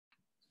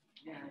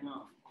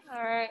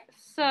All right,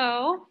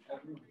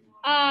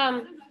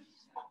 um,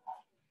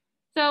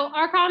 so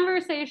our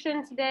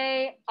conversation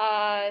today,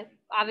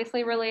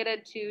 obviously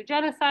related to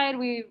genocide.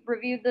 We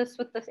reviewed this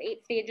with the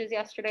 8 stages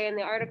yesterday in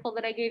the article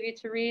that I gave you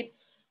to read.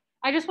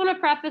 I just want to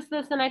preface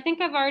this, and I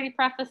think I've already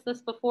prefaced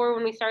this before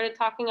when we started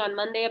talking on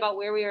Monday about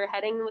where we were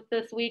heading with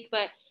this week,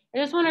 but I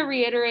just want to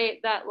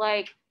reiterate that,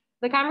 like,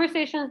 the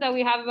conversations that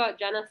we have about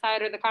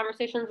genocide, or the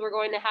conversations we're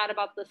going to have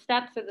about the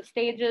steps or the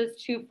stages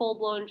to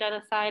full-blown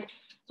genocide,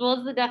 as well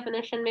as the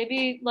definition, may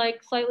be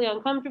like slightly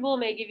uncomfortable,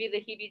 may give you the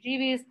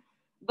heebie-jeebies,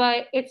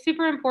 but it's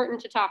super important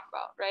to talk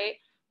about, right?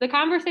 The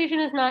conversation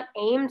is not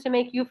aimed to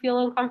make you feel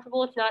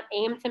uncomfortable. It's not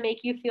aimed to make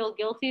you feel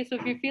guilty. So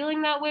if you're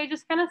feeling that way,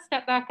 just kind of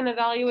step back and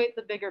evaluate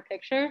the bigger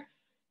picture.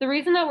 The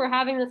reason that we're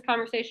having this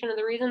conversation, and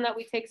the reason that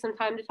we take some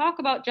time to talk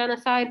about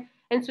genocide,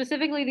 and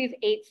specifically these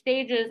 8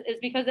 stages, is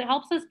because it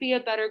helps us be a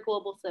better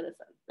global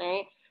citizen,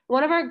 right?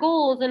 One of our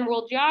goals in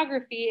world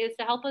geography is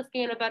to help us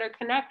gain a better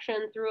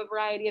connection through a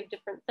variety of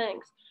different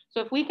things.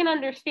 So if we can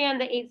understand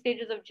the 8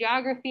 stages of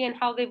geography and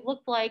how they've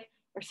looked like,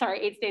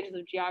 8 stages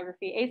of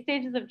geography, 8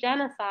 stages of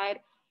genocide,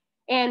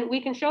 and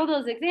we can show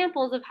those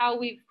examples of how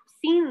we've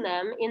seen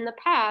them in the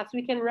past,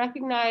 we can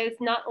recognize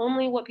not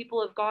only what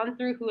people have gone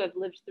through who have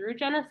lived through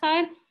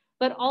genocide,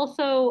 but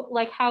also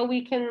like how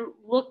we can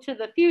look to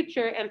the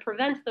future and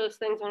prevent those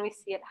things when we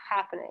see it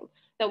happening,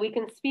 that we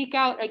can speak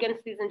out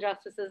against these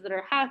injustices that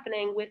are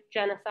happening with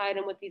genocide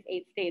and with these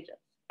 8 stages,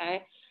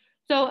 okay?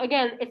 So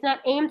again, it's not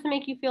aimed to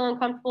make you feel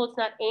uncomfortable. It's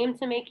not aimed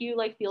to make you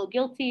like feel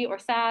guilty or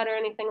sad or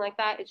anything like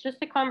that. It's just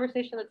a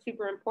conversation that's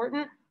super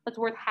important, that's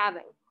worth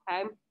having,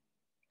 okay?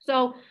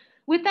 So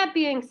with that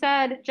being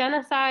said,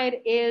 genocide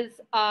is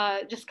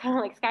just kind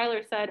of like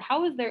Skylar said,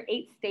 how is there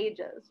 8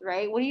 stages,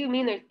 right? What do you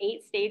mean there's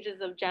 8 stages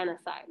of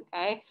genocide,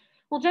 okay?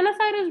 Well,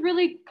 genocide is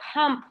really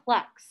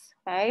complex,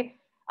 okay?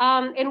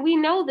 And we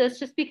know this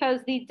just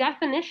because the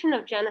definition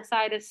of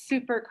genocide is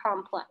super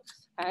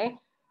complex, okay?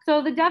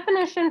 So the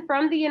definition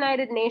from the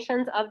United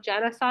Nations of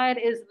genocide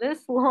is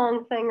this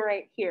long thing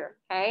right here,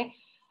 okay?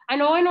 I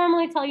know I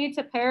normally tell you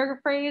to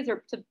paraphrase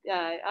or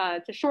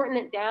to shorten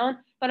it down,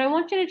 but I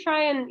want you to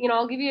try and,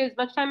 I'll give you as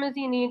much time as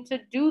you need to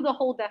do the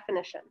whole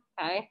definition,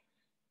 okay?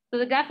 So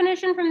the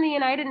definition from the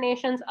United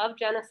Nations of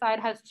genocide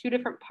has 2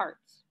 different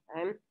parts,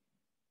 okay?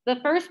 The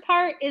first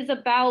part is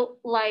about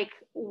like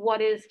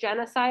what is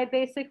genocide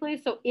basically.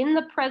 So in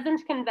the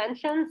present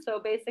convention, so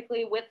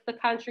basically with the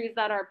countries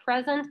that are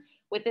present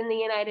within the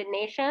United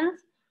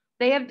Nations,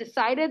 they have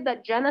decided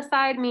that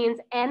genocide means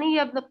any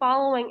of the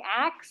following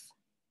acts,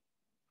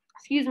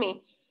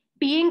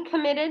 being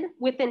committed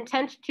with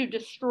intent to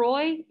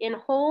destroy in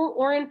whole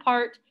or in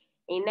part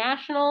a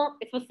national,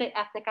 it's supposed to say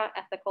ethnic, not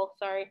ethical,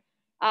 sorry,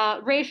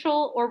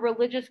 racial or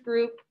religious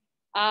group,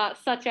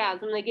 such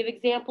as, and they give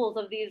examples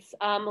of these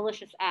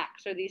malicious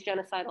acts or these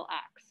genocidal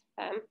acts,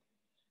 okay?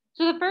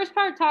 So the first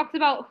part talks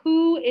about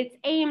who it's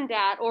aimed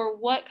at or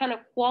what kind of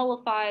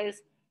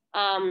qualifies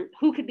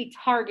who could be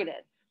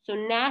targeted. So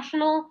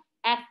national,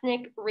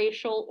 ethnic,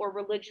 racial, or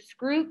religious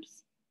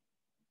groups,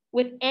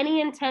 with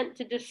any intent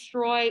to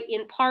destroy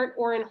in part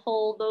or in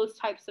whole those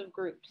types of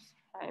groups,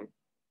 okay?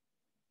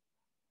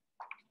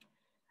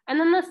 And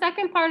then the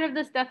second part of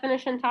this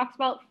definition talks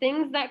about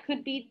things that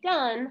could be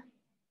done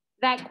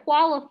that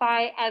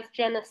qualify as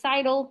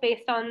genocidal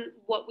based on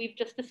what we've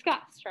just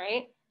discussed,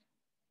 right?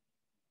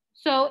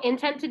 So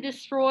intent to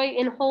destroy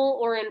in whole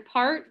or in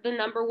part, the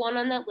number 1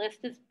 on that list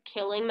is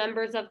killing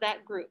members of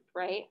that group,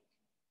 right?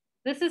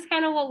 This is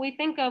kind of what we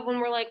think of when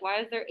we're like,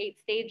 why is there 8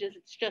 stages?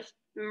 It's just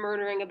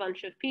murdering a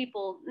bunch of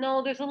people.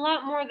 No, there's a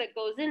lot more that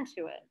goes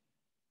into it.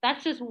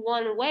 That's just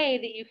one way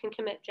that you can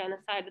commit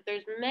genocide, but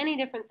there's many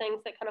different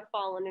things that kind of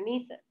fall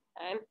underneath it,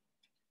 okay?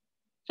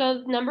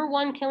 So number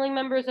 1, killing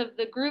members of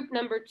the group.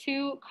 Number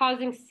 2,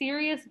 causing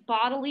serious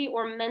bodily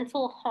or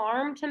mental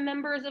harm to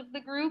members of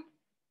the group.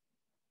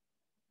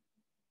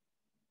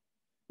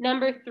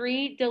 Number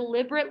 3,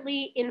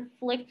 deliberately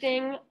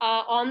inflicting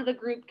on the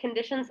group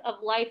conditions of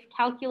life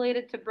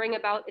calculated to bring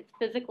about its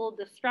physical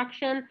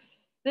destruction.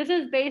 This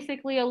is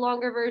basically a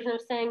longer version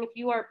of saying if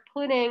you are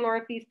putting, or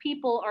if these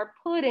people are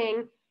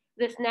putting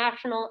this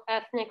national,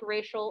 ethnic,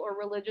 racial, or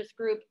religious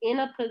group in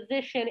a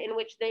position in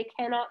which they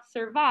cannot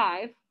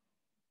survive,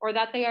 or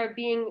that they are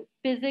being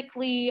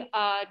physically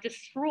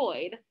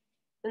destroyed,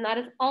 then that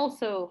is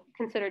also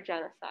considered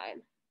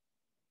genocide.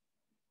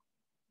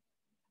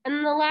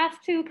 And the last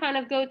 2 kind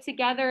of go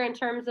together in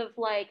terms of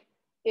like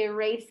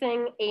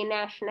erasing a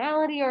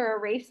nationality or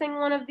erasing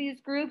one of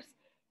these groups,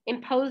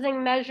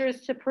 imposing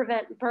measures to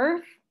prevent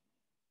birth,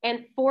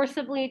 and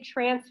forcibly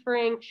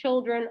transferring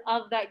children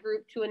of that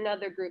group to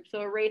another group.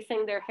 So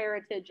erasing their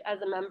heritage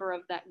as a member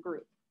of that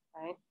group,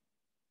 okay?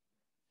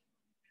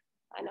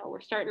 I know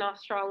we're starting off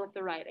strong with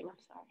the writing,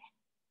 I'm sorry.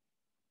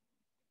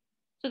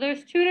 So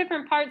there's 2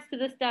 different parts to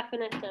this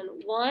definition.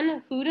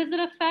 1, who does it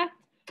affect?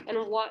 And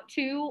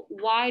 2,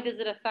 why does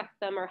it affect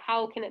them, or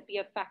how can it be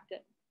affected,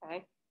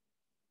 okay?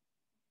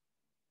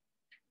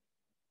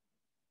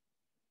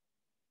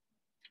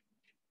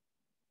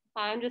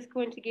 I'm just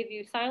going to give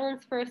you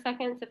silence for a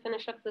second to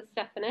finish up this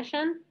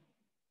definition.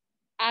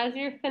 as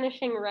you're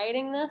finishing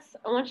writing this,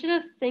 I want you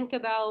to think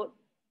about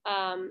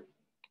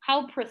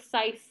how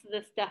precise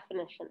this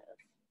definition is.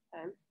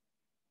 Okay?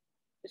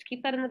 Just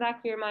keep that in the back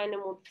of your mind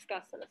and we'll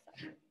discuss in a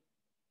second.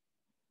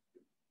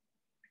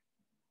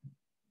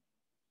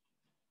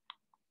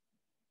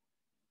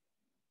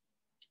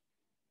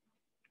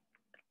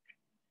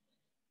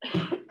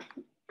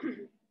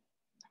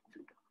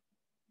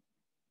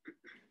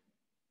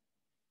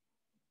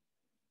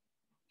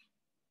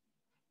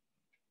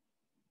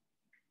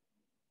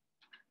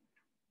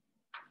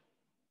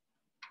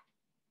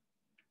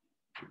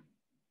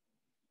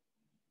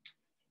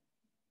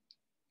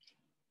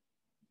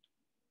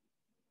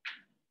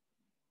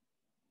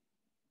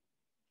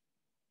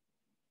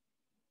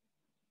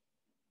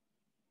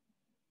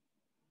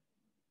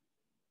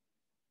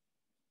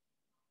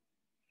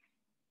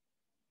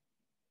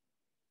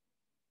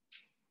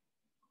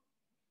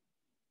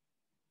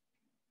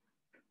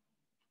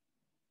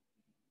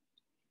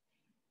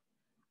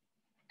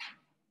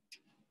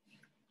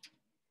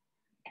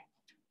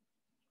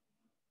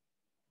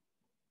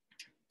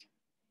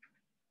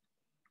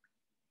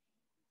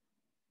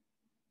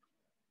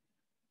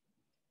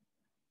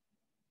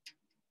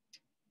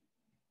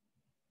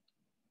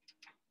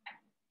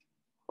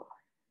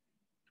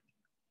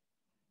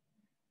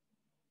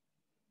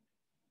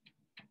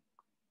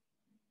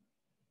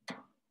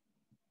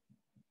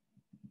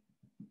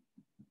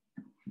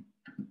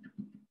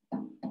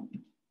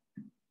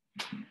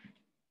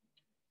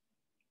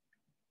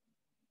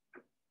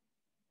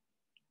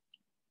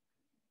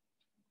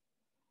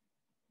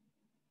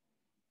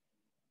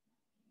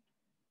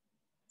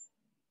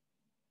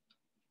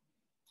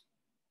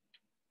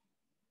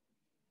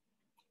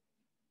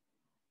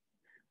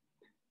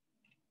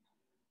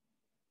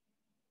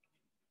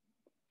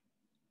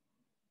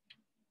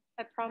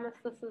 I promise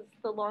this is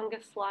the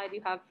longest slide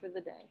you have for the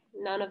day.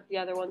 None of the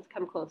other ones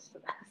come close to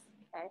this,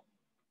 okay?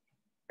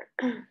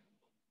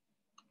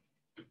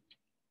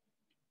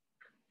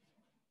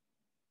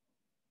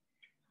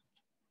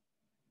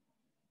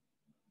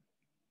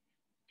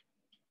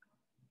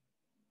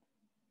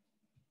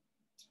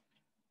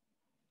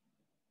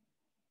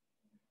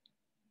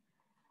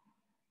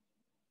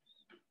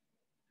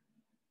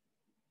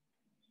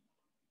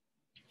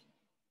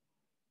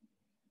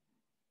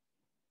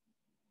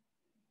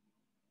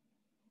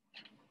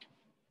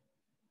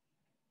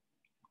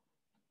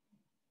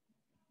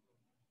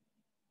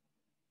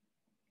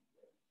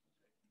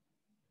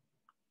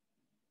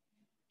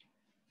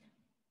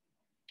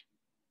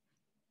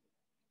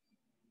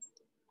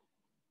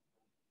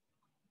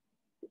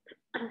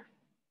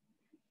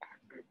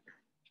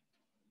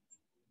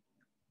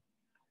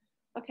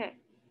 Okay,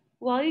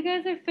 while you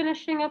guys are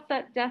finishing up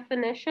that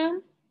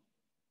definition,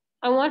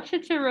 I want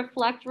you to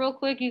reflect real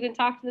quick. You can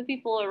talk to the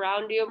people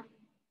around you,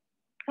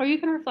 or you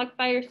can reflect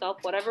by yourself,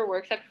 whatever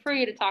works. I prefer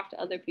you to talk to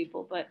other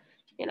people, but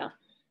you know.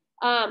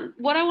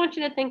 What I want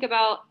you to think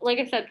about, like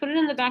I said, put it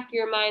in the back of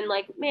your mind,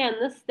 like, man,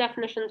 this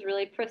definition is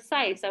really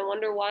precise. I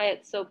wonder why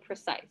it's so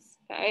precise,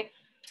 okay?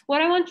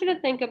 What I want you to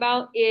think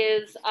about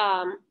is,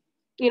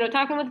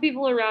 talking with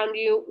people around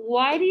you,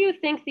 why do you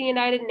think the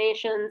United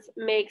Nations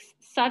makes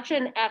such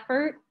an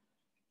effort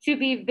to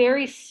be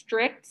very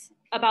strict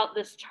about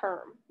this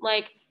term?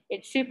 Like,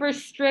 it's super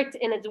strict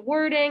in its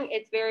wording.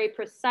 It's very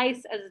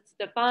precise as it's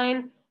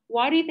defined.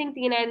 Why do you think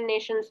the United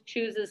Nations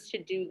chooses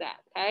to do that,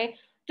 okay?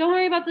 Don't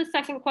worry about the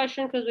second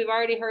question because we've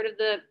already heard of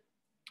the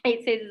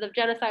 8 stages of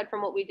genocide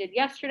from what we did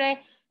yesterday.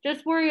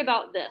 Just worry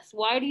about this.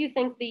 Why do you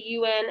think the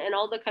UN and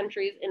all the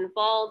countries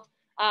involved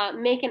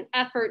make an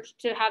effort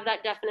to have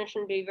that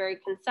definition be very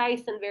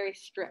concise and very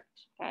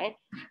strict, okay?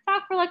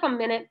 Talk for like a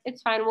minute.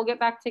 It's fine. We'll get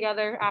back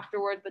together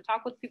afterwards, but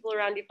talk with people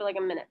around you for like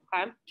a minute,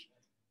 okay?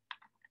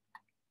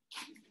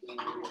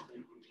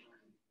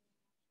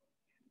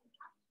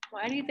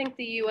 Why do you think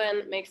the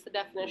UN makes the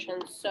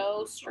definition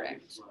so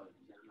strict?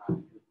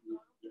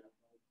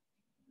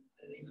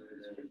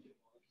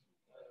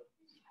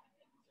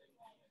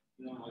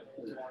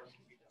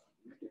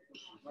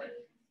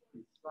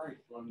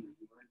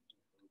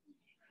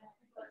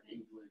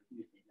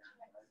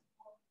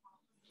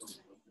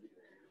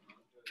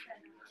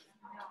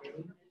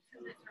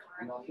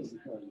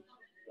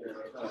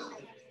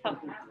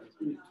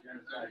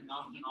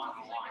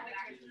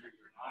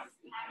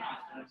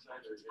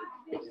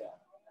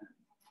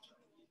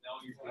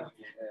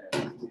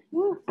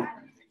 Woo.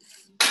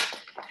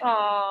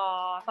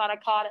 Oh, I thought I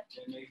caught it.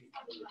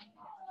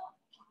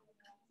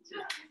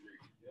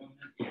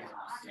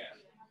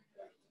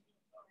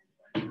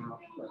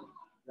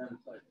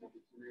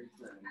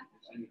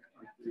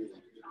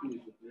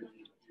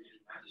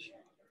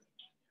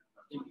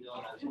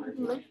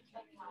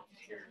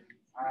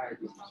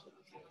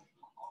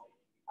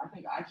 I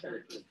think I said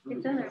it.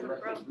 It's in there, but it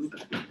broke.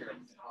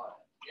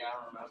 Yeah, I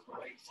don't remember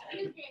what he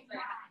said.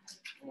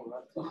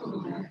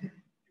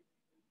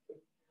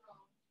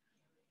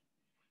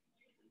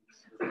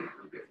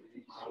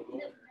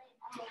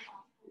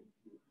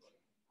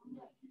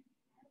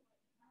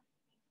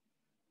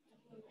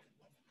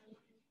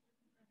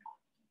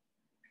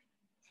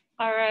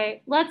 All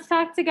right, let's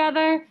talk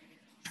together.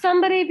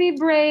 Somebody be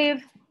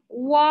brave.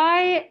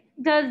 Why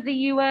does the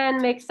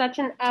UN make such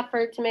an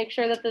effort to make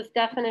sure that this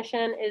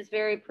definition is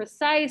very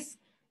precise,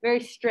 very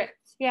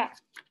strict? Yeah.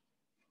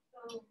 So,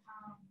 they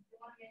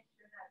want to make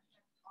sure that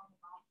checks on the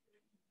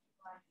boxes and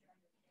people actually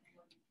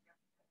understand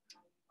what these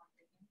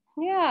checks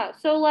are. Yeah,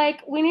 so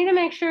like we need to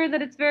make sure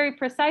that it's very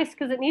precise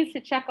because it needs to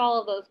check all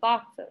of those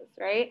boxes,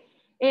 right?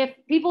 If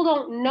people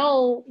don't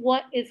know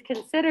what is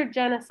considered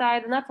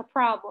genocide, then that's a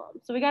problem.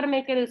 So we got to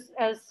make it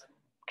as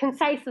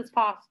concise as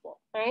possible,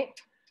 right?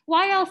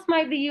 Why else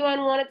might the UN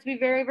want it to be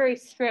very, very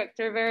strict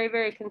or very,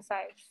 very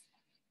concise?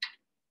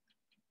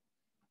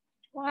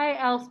 Why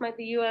else might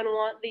the UN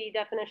want the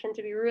definition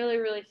to be really,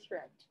 really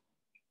strict?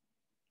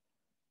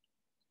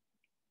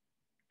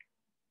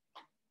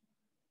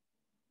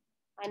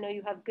 I know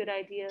you have good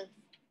ideas.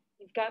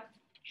 You've got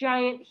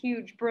giant,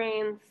 huge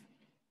brains.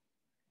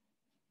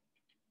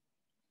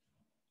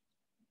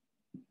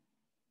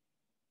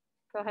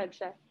 Go ahead,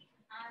 Shay. So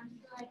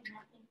like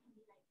nothing can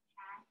be like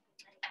cast,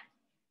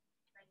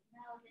 like no,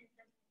 this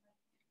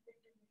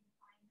doesn't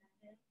define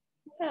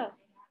that.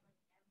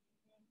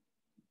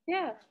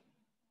 Yeah. Yeah.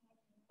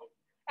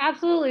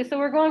 Absolutely. So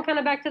we're going kind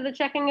of back to the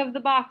checking of the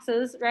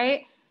boxes,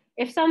 right?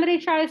 If somebody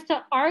tries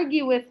to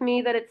argue with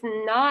me that it's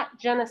not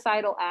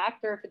genocidal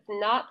act or if it's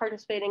not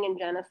participating in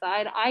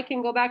genocide, I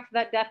can go back to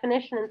that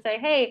definition and say,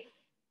 hey,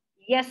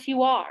 yes,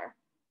 you are,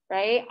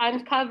 right?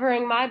 I'm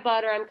covering my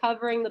butt or I'm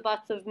covering the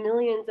butts of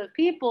millions of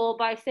people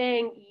by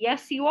saying,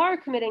 yes, you are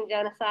committing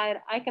genocide.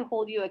 I can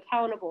hold you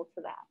accountable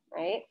to that,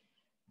 right?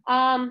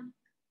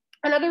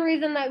 Another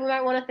reason that we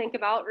might want to think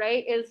about,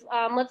 right, is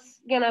let's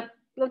kind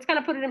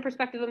of put it in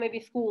perspective of maybe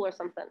school or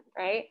something,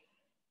 right?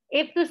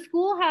 If the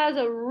school has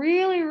a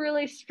really,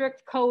 really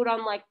strict code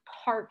on like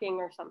parking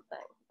or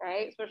something,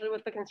 right? Especially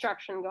with the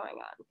construction going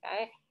on,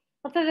 okay?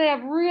 Let's say they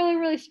have really,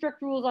 really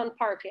strict rules on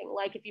parking.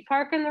 Like if you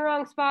park in the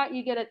wrong spot,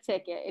 you get a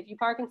ticket. If you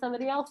park in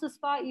somebody else's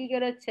spot, you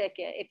get a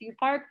ticket. If you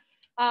park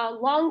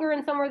longer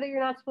in somewhere that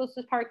you're not supposed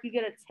to park, you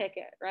get a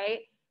ticket, right?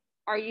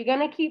 Are you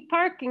gonna keep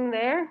parking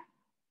there?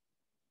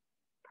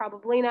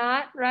 Probably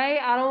not, right?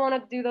 I don't want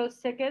to do those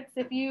tickets.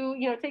 If you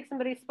take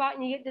somebody's spot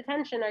and you get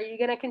detention, are you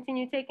going to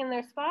continue taking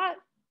their spot?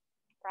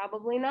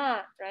 Probably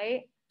not,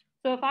 right?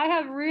 So if I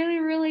have really,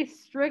 really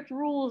strict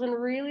rules and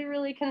really,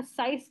 really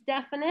concise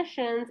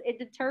definitions, it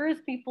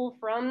deters people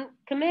from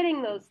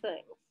committing those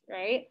things,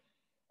 right?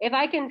 If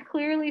I can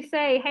clearly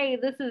say, hey,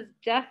 this is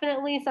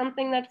definitely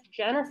something that's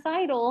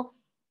genocidal,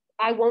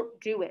 I won't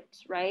do it,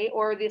 right?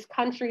 Or this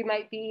country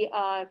might be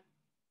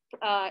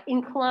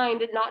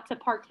inclined not to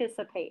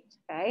participate,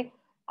 okay?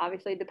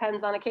 Obviously, it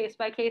depends on a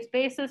case-by-case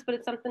basis, but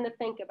it's something to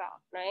think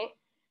about, right?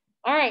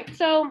 All right,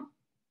 so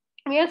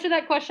we answered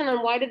that question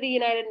on why did the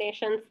United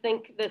Nations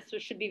think this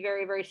should be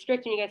very, very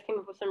strict, and you guys came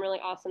up with some really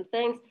awesome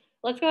things.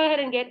 Let's go ahead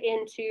and get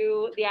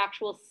into the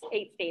actual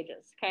 8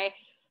 stages, okay?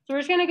 So we're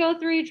just gonna go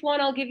through each one.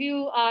 I'll give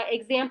you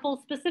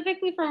examples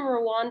specifically from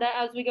Rwanda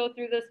as we go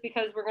through this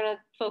because we're gonna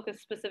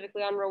focus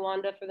specifically on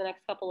Rwanda for the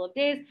next couple of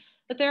days.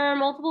 But there are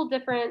multiple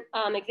different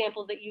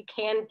examples that you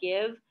can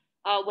give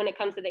when it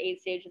comes to the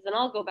 8 stages, and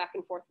I'll go back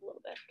and forth a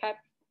little bit, okay?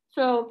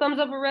 So thumbs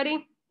up, we're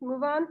ready?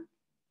 Move on?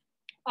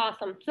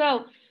 Awesome.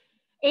 So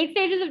 8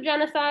 stages of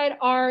genocide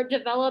are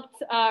developed,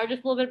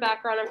 just a little bit of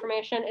background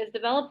information, is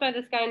developed by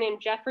this guy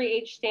named Jeffrey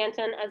H.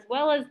 Stanton, as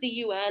well as the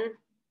UN.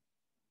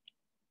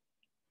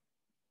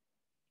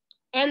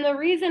 And the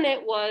reason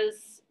it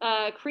was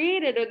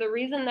created, or the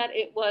reason that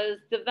it was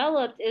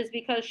developed, is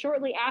because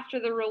shortly after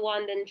the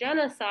Rwandan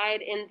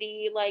genocide in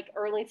the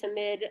early to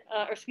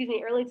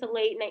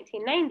late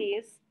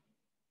 1990s,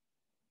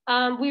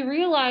 we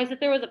realized that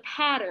there was a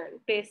pattern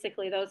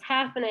basically that was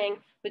happening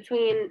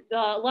between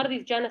a lot of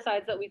these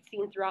genocides that we've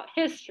seen throughout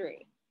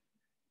history.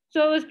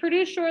 So it was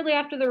produced shortly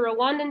after the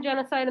Rwandan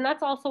genocide, and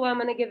that's also why I'm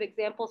going to give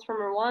examples from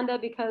Rwanda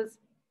because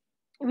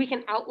we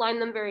can outline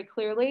them very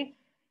clearly.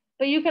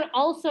 But you can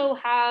also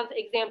have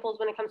examples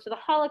when it comes to the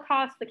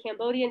Holocaust, the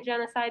Cambodian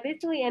genocide,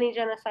 basically any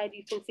genocide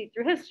you can see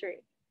through history.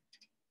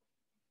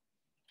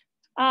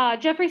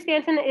 Jeffrey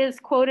Stanton is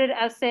quoted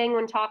as saying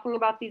when talking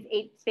about these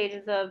 8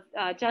 stages of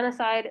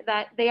genocide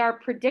that they are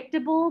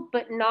predictable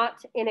but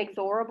not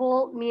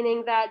inexorable,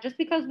 meaning that just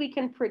because we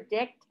can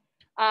predict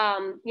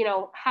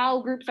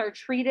how groups are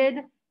treated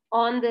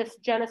on this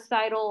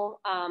genocidal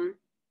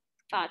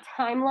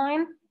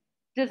timeline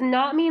does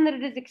not mean that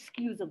it is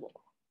excusable.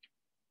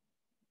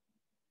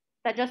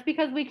 That just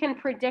because we can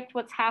predict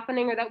what's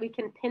happening or that we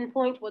can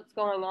pinpoint what's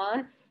going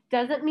on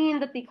doesn't mean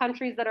that the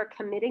countries that are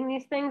committing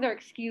these things are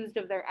excused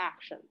of their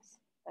actions.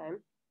 Okay?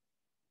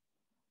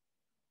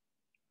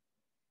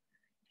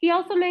 He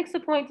also makes a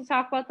point to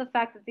talk about the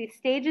fact that these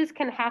stages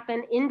can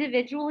happen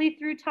individually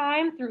through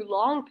time, through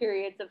long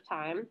periods of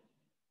time,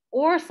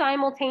 or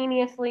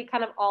simultaneously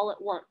kind of all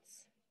at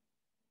once.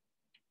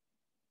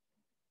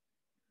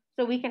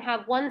 So we can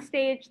have one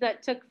stage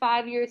that took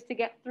 5 years to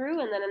get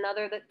through, and then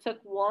another that took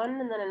 1,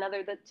 and then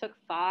another that took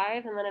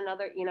 5, and then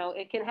another,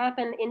 it can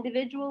happen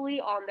individually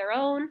on their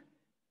own,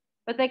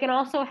 but they can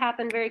also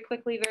happen very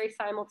quickly, very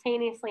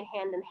simultaneously,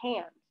 hand in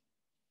hand.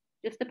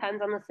 Just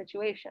depends on the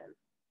situation.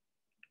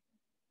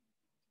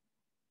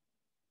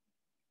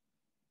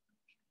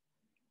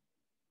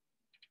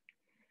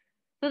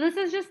 So this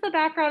is just the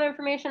background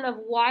information of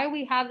why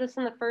we have this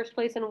in the first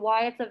place and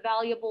why it's a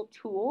valuable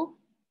tool,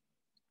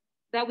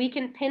 that we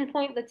can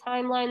pinpoint the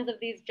timelines of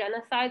these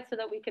genocides so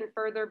that we can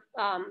further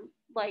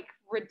like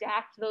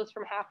redact those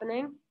from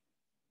happening.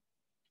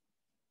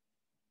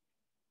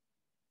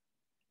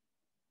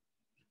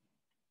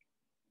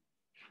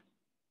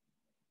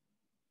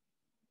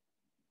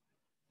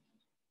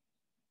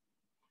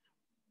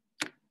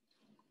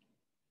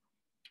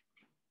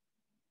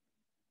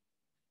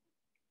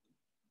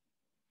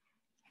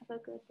 Have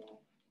a good day.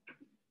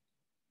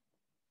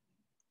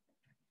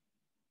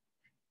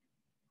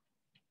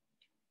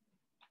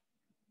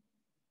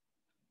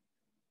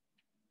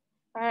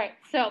 All right,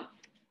 so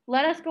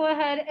let us go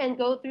ahead and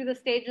go through the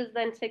stages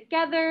then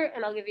together,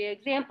 and I'll give you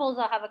examples.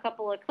 I'll have a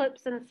couple of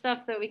clips and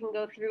stuff that we can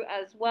go through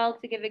as well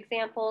to give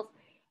examples,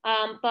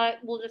 but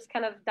we'll just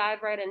kind of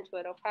dive right into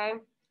it, okay?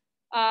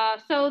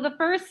 So the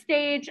first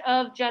stage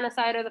of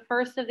genocide, or the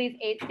first of these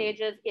 8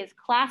 stages, is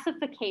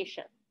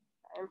classification.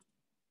 Okay?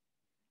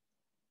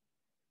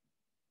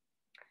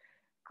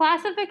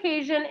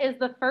 Classification is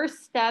the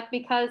first step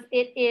because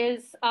it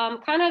is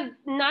kind of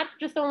not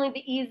just only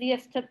the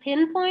easiest to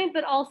pinpoint,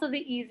 but also the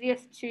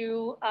easiest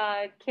to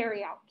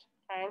carry out,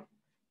 okay?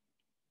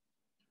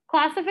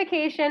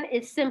 Classification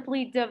is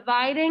simply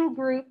dividing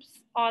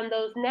groups on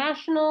those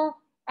national,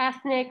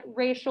 ethnic,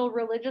 racial,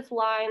 religious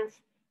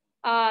lines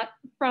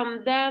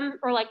from them,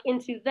 or like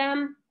into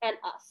them and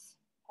us,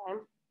 okay?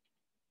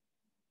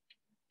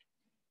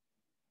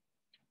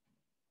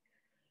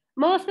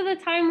 Most of the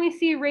time we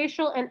see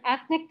racial and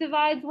ethnic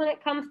divides when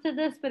it comes to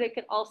this, but it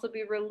could also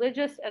be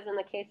religious, as in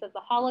the case of the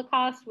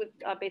Holocaust with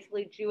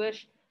basically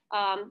Jewish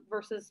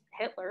versus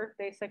Hitler,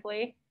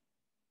 basically.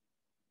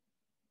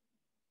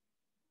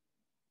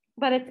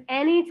 But it's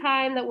any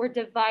time that we're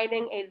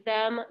dividing a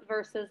them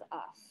versus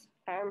us,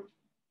 okay?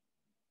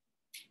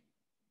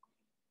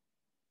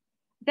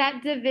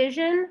 That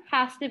division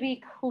has to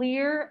be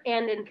clear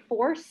and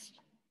enforced,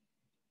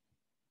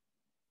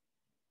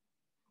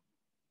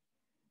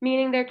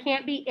 meaning there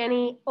can't be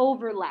any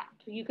overlap.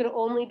 You can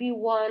only be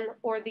one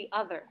or the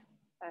other,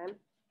 okay?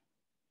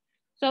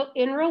 So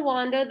in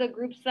Rwanda, the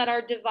groups that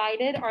are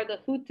divided are the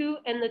Hutu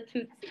and the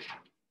Tutsi.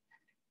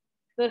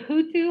 The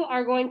Hutu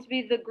are going to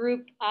be the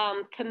group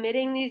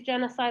committing these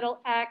genocidal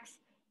acts.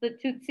 The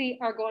Tutsi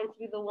are going to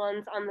be the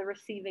ones on the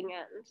receiving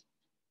end.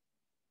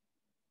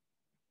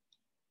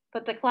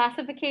 But the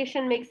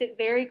classification makes it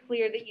very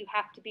clear that you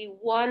have to be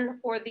one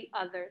or the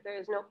other. There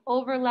is no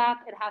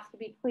overlap. It has to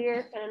be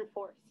clear and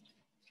enforced.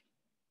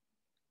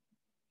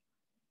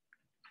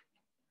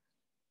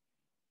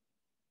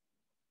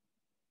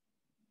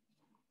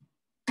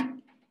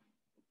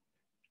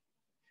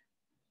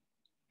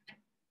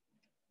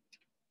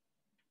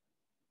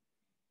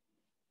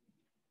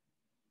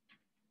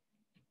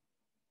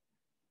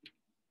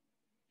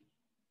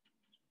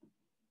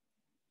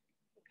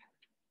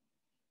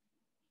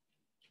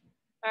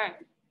 All right,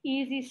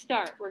 easy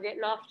start. We're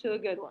getting off to a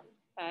good one,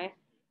 okay?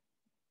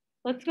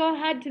 Let's go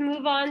ahead to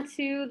move on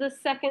to the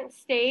second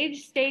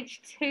stage.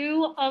 Stage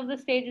 2 of the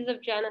stages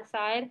of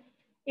genocide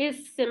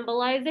is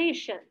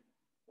symbolization.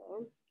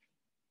 Okay?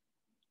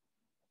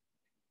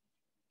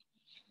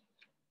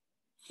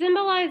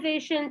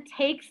 Symbolization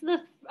takes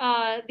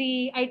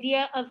the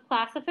idea of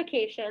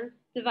classification,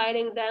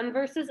 dividing them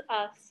versus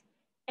us,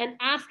 and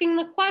asking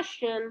the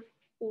question,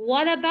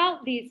 what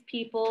about these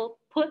people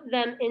put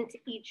them into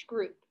each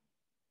group?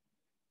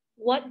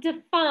 What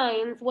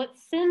defines, what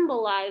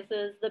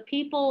symbolizes the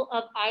people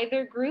of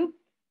either group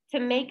to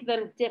make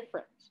them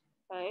different,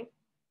 okay?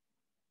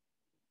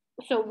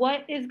 So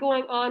what is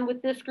going on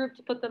with this group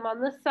to put them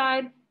on this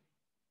side?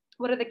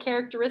 What are the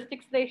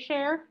characteristics they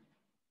share?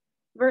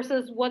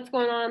 Versus what's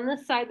going on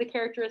this side, the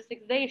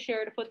characteristics they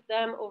share to put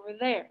them over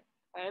there,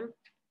 okay?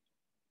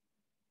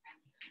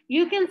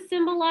 You can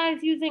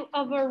symbolize using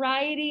a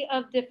variety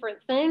of different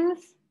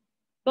things,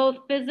 both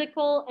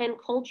physical and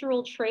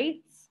cultural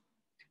traits.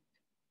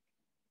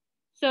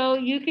 So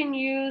you can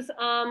use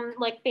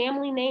like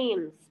family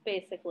names,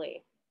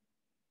 basically.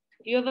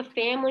 If you have a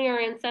family or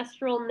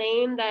ancestral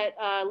name that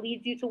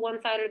leads you to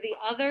one side or the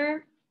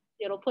other,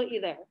 it'll put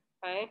you there,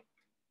 okay?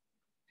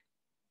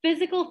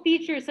 Physical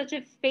features such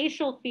as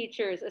facial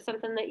features is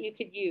something that you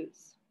could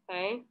use,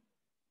 okay?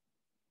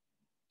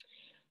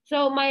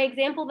 So my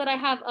example that I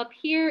have up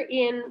here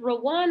in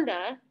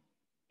Rwanda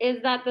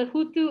is that the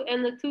Hutu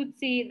and the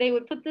Tutsi, they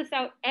would put this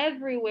out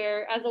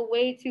everywhere as a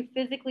way to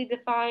physically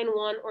define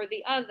one or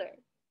the other.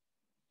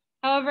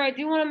 However, I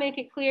do want to make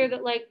it clear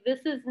that like this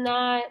is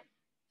not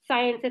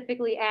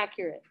scientifically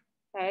accurate,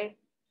 okay?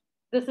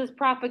 This is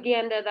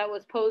propaganda that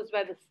was posed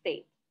by the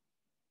state.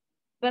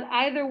 But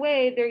either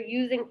way, they're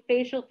using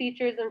facial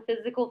features and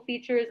physical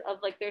features of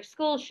like their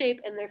skull shape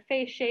and their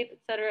face shape,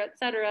 et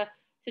cetera,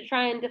 to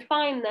try and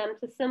define them,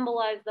 to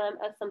symbolize them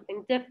as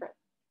something different.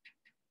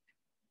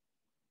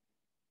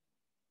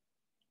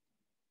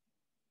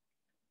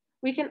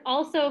 We can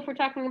also, if we're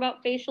talking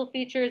about facial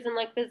features and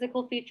like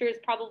physical features,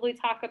 probably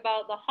talk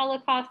about the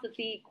Holocaust, that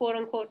the quote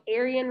unquote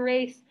Aryan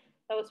race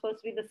that was supposed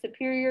to be the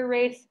superior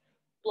race,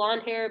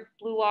 blonde hair,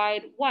 blue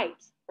eyed,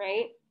 white,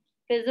 right?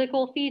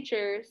 Physical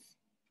features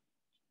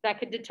that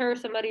could deter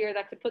somebody or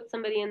that could put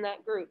somebody in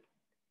that group.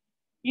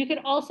 You could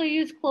also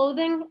use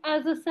clothing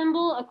as a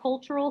symbol, a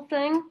cultural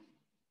thing.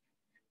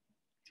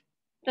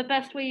 The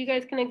best way you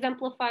guys can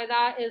exemplify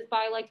that is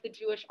by like the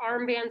Jewish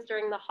armbands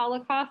during the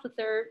Holocaust, that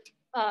they're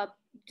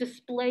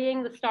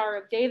displaying the Star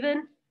of David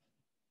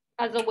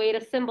as a way to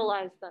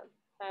symbolize them,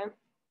 okay?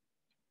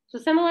 So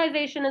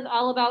symbolization is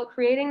all about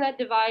creating that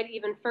divide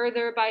even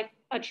further by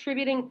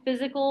attributing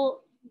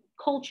physical,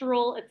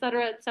 cultural, et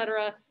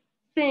cetera,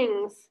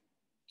 things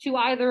to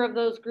either of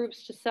those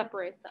groups to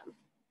separate them.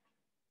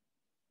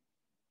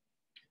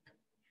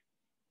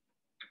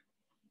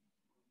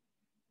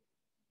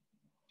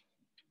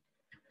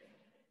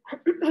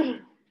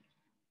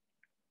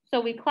 So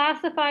we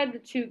classified the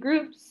two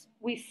groups,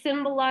 we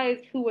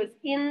symbolized who was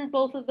in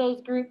both of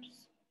those groups,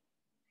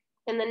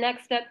 and the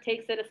next step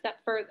takes it a step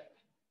further.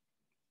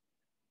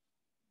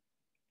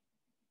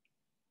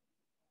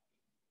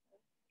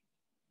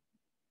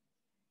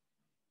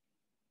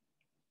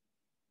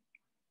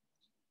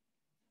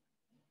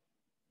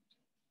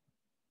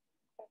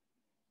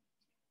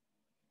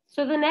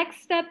 So the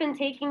next step in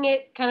taking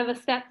it kind of a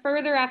step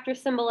further after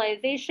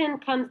symbolization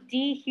comes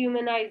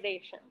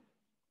dehumanization.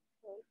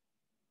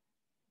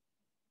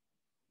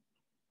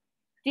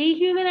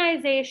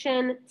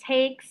 Dehumanization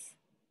takes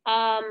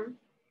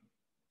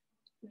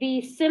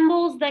the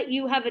symbols that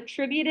you have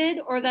attributed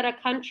or that a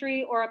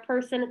country or a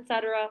person,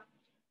 etc.,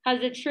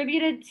 has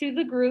attributed to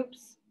the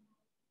groups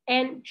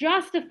and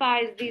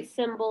justifies these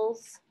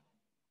symbols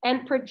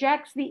and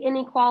projects the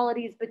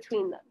inequalities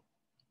between them.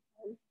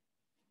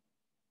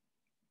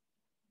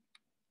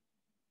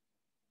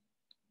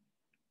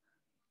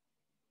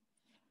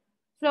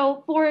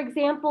 So for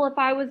example, if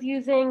I was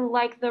using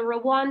like the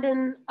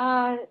Rwandan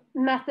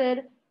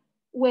method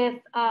with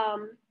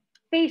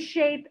face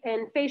shape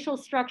and facial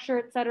structure,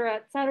 et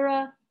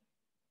cetera,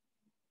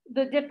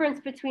 the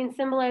difference between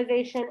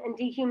symbolization and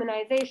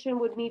dehumanization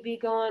would me be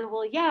going,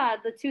 well, yeah,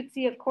 the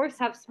Tutsi of course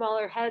have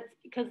smaller heads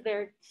because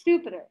they're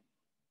stupider.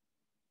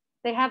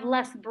 They have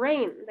less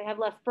brain. They have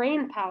less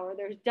brain power.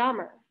 They're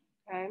dumber,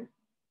 okay?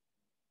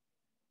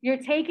 You're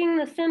taking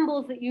the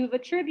symbols that you've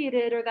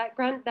attributed or that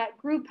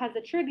group has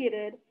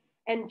attributed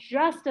and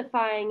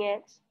justifying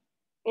it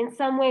in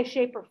some way,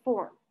 shape, or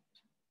form.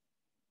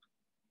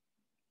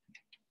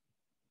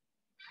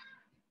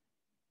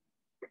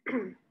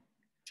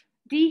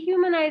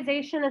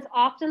 Dehumanization is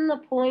often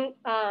the point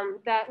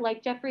that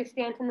like Jeffrey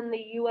Stanton in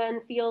the UN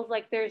feels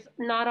like there's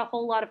not a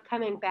whole lot of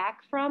coming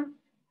back from.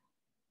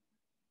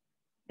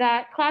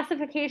 That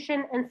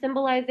classification and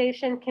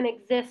symbolization can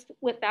exist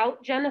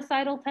without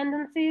genocidal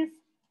tendencies,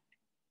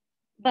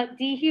 but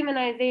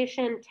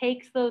dehumanization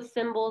takes those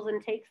symbols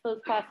and takes those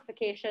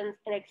classifications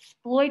and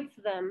exploits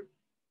them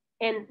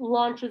and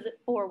launches it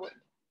forward.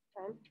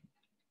 Okay?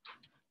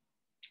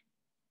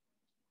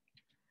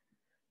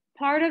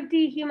 Part of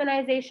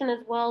dehumanization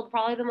as well,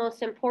 probably the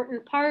most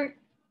important part,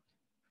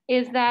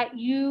 is that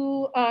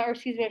you, or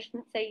excuse me, I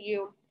shouldn't say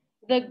you,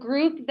 the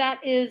group that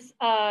is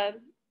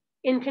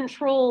in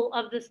control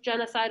of this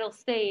genocidal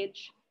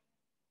stage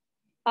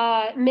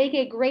make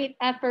a great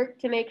effort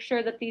to make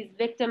sure that these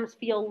victims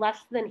feel less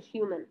than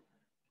human.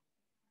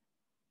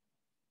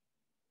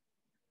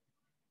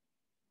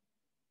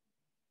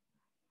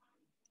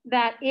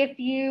 That if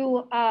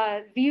you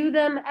view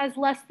them as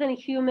less than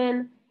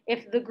human,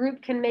 if the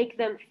group can make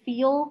them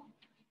feel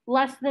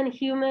less than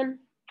human,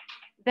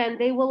 then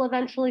they will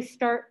eventually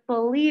start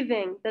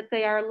believing that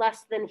they are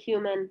less than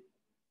human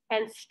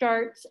and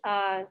start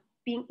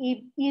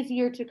being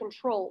easier to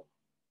control.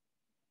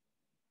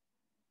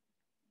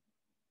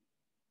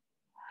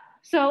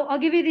 So I'll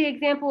give you the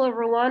example of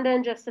Rwanda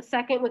in just a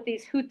second with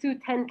these Hutu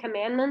 10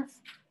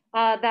 commandments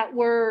that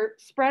were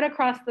spread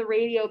across the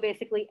radio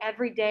basically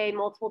every day,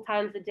 multiple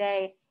times a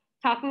day,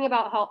 talking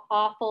about how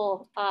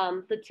awful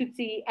the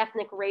Tutsi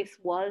ethnic race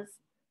was,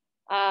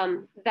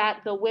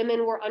 that the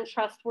women were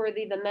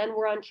untrustworthy, the men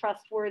were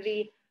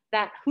untrustworthy,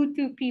 that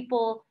Hutu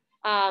people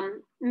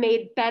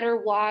made better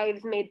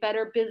wives, made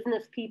better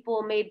business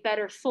people, made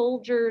better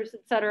soldiers,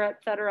 et cetera,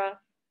 et cetera.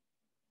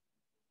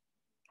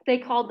 They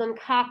called them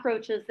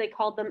cockroaches, they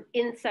called them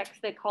insects,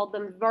 they called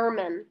them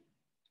vermin.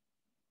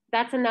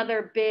 That's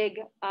another big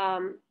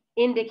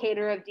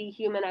indicator of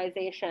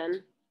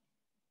dehumanization.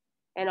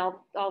 And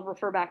I'll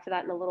refer back to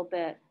that in a little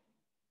bit.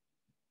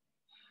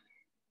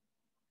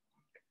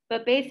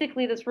 But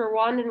basically this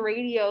Rwandan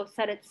radio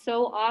said it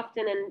so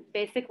often and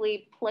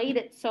basically played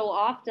it so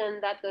often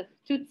that the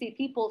Tutsi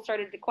people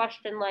started to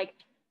question, like,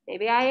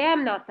 maybe I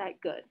am not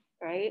that good,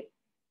 right?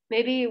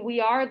 Maybe we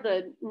are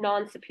the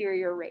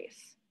non-superior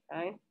race,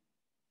 right?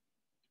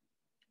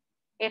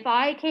 If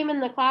I came in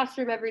the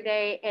classroom every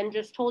day and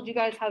just told you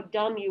guys how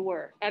dumb you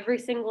were every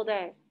single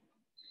day,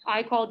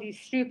 I called you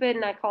stupid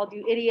and I called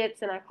you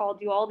idiots and I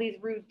called you all these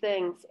rude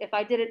things. If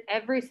I did it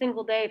every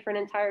single day for an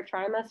entire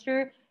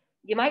trimester,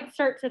 You might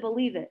start to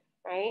believe it,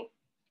 right?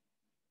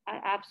 I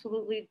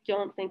absolutely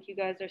don't think you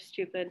guys are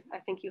stupid. I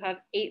think you have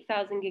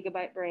 8,000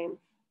 gigabyte brains.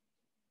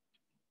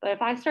 But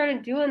if I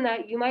started doing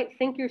that, you might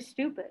think you're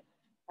stupid,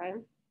 right?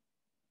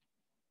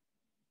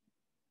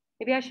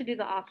 Maybe I should do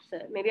the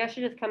opposite. Maybe I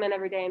should just come in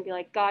every day and be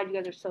like, God, you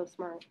guys are so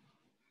smart.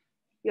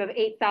 You have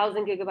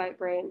 8,000 gigabyte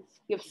brains.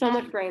 You have so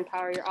much brain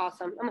power. You're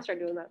awesome. I'm going to start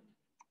doing that.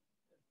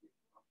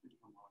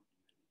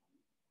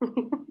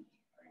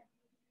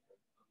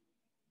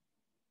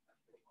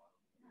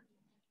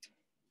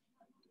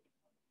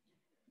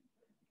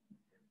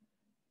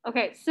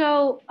 Okay,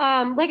 so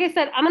like I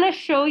said, I'm going to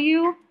show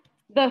you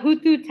the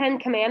Hutu 10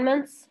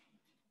 commandments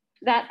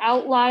that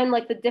outline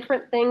like the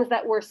different things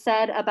that were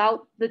said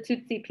about the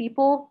Tutsi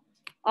people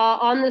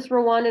on this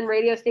Rwandan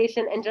radio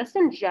station and just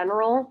in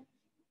general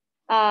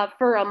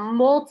for a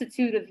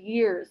multitude of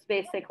years,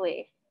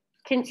 basically,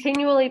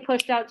 continually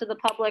pushed out to the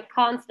public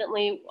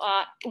constantly,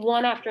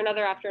 one after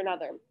another,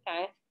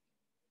 okay?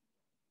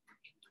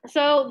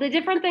 So the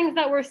different things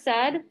that were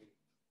said,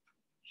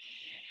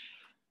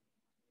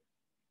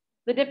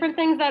 the different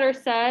things that are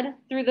said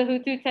through the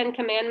Hutu 10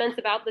 commandments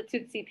about the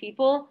Tutsi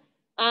people,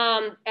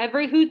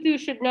 every Hutu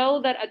should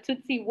know that a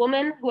Tutsi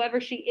woman,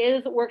 whoever she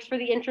is, works for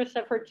the interests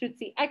of her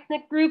Tutsi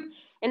ethnic group,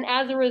 and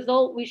as a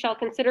result, we shall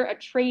consider a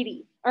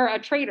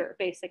traitor,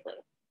 basically,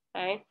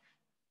 okay?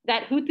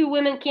 That Hutu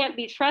women can't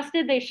be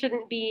trusted. They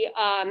shouldn't be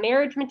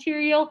marriage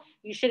material.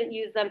 You shouldn't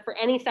use them for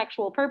any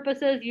sexual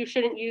purposes. You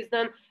shouldn't use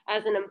them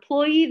as an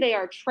employee. They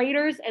are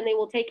traitors, and they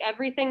will take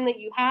everything that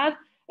you have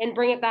and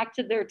bring it back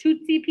to their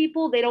Tutsi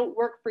people. They don't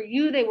work for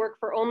you. They work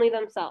for only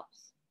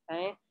themselves,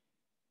 okay?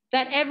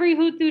 That every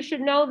Hutu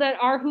should know that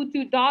our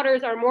Hutu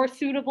daughters are more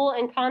suitable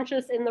and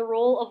conscious in the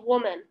role of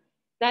woman.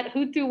 That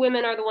Hutu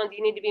women are the ones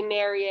you need to be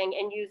marrying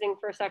and using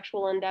for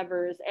sexual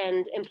endeavors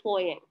and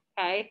employing,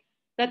 okay?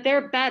 That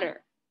they're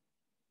better.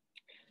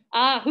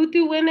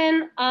 Hutu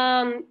women,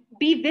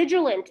 be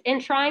vigilant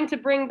in trying to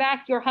bring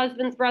back your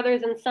husband's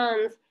brothers and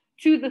sons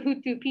to the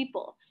Hutu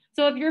people.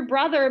 So if your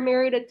brother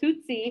married a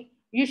Tutsi,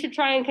 you should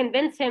try and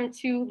convince him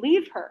to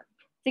leave her,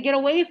 to get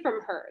away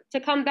from her, to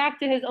come back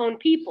to his own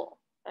people,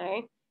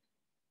 okay?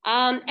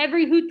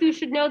 Every Hutu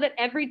should know that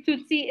every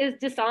Tutsi is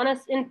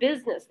dishonest in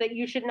business, that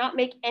you should not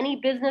make any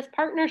business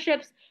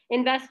partnerships,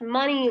 invest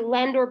money,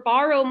 lend or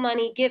borrow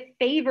money, give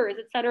favors,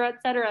 et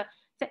cetera,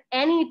 to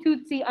any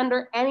Tutsi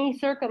under any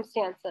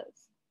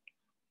circumstances,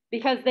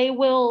 because they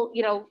will,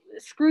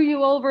 screw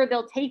you over,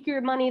 they'll take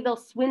your money, they'll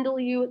swindle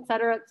you, et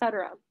cetera, et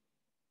cetera.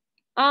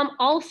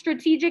 All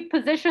strategic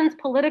positions,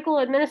 political,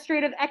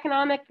 administrative,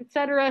 economic, et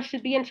cetera,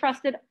 should be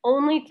entrusted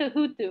only to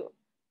Hutu.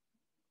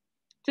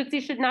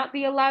 Tutsi should not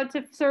be allowed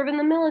to serve in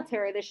the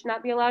military. They should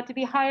not be allowed to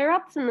be higher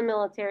ups in the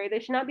military. They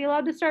should not be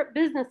allowed to start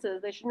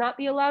businesses. They should not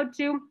be allowed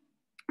to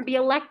be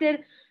elected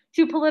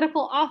to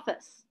political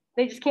office.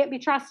 They just can't be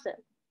trusted.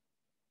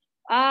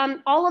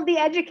 All of the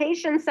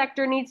education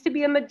sector needs to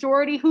be a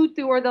majority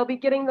Hutu or they'll be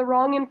getting the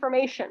wrong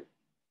information.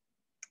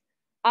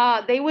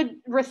 They would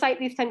recite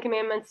these 10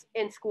 commandments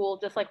in school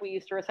just like we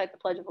used to recite the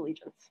Pledge of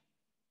Allegiance.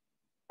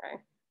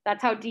 Okay?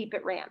 That's how deep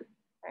it ran.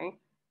 Okay?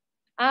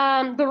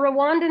 The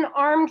Rwandan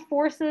armed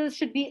forces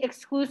should be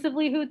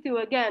exclusively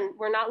Hutu. Again,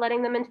 we're not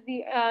letting them into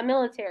the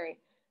military.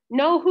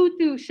 No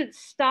Hutu should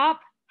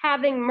stop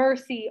having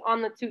mercy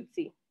on the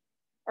Tutsi.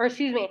 Or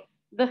excuse me,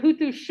 the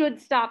Hutu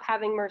should stop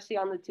having mercy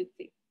on the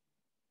Tutsi.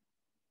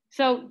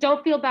 So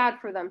don't feel bad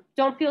for them.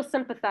 Don't feel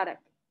sympathetic.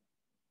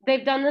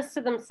 They've done this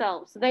to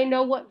themselves. They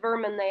know what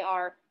vermin they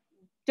are.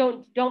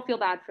 Don't feel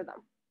bad for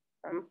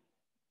them.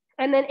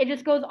 And then it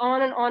just goes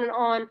on and on and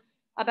on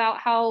about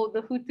how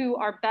the Hutu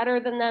are better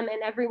than them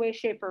in every way,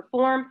 shape, or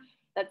form,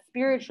 that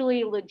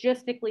spiritually,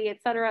 logistically,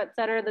 et cetera,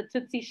 the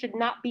Tutsi should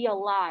not be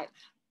alive,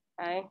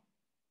 okay?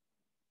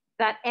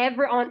 That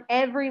on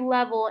every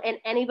level, and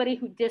anybody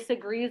who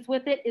disagrees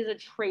with it is a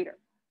traitor,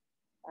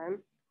 okay?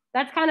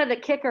 That's kind of the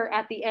kicker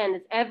at the end,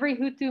 is every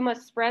Hutu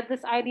must spread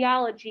this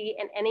ideology,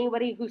 and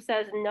anybody who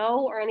says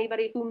no, or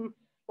anybody who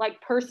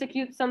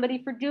persecutes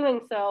somebody for doing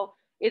so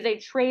is a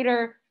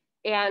traitor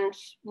and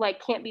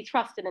can't be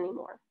trusted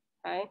anymore,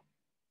 okay?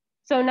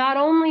 So not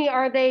only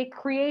are they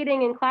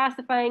creating and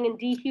classifying and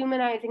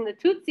dehumanizing the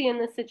Tutsi in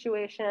this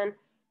situation,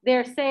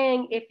 they're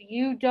saying, if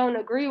you don't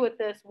agree with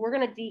this, we're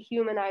going to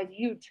dehumanize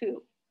you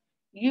too.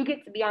 You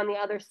get to be on the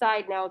other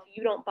side now if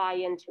you don't buy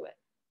into it,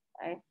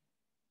 okay?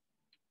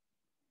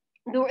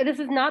 This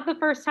is not the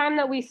first time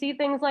that we see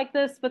things like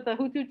this, but the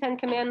Hutu 10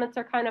 commandments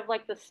are kind of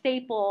like the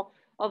staple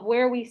of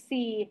where we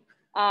see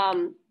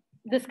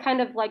this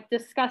kind of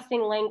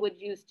disgusting language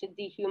used to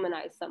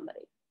dehumanize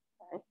somebody,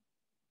 okay?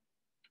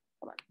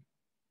 Come on.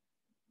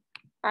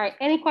 All right,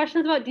 any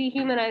questions about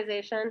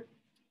dehumanization?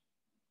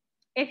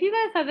 If you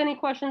guys have any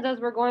questions as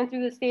we're going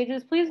through the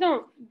stages, please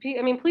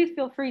please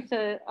feel free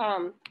to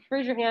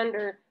raise your hand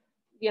or,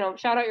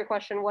 shout out your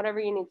question, whatever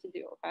you need to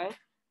do, okay?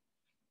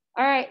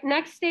 All right,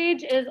 next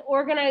stage is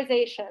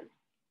organization.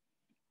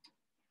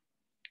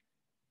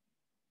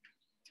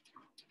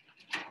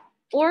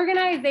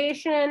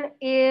 Organization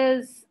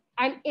is,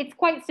 it's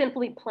quite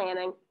simply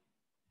planning.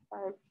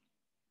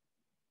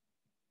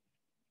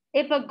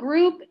 If a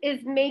group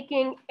is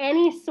making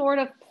any sort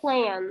of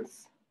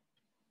plans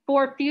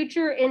for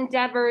future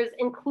endeavors,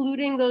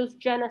 including those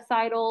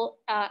genocidal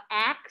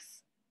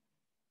acts,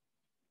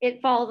 it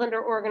falls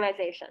under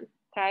organization,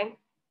 okay?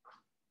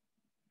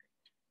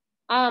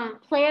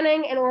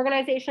 Planning and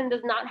organization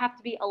does not have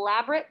to be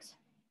elaborate.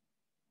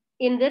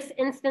 In this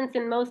instance,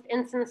 in most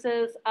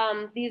instances,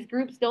 these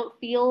groups don't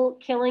feel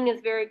killing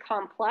is very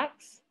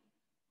complex.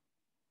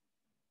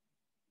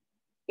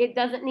 It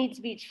doesn't need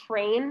to be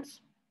trained.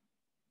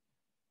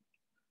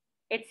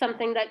 It's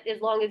something that as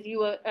long as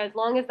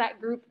that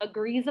group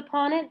agrees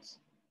upon it,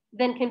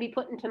 then can be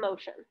put into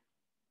motion.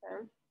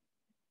 Okay?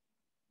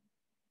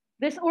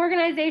 This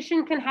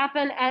organization can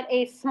happen at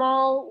a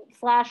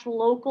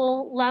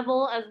small/local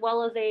level as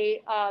well as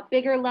a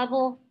bigger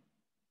level,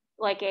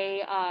 like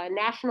a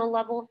national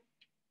level.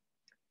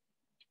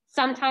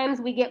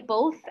 Sometimes we get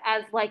both,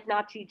 as like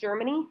Nazi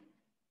Germany,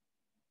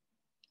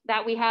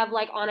 that we have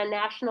like on a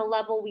national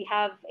level, we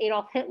have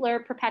Adolf Hitler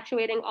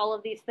perpetuating all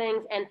of these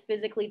things and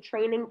physically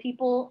training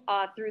people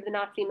through the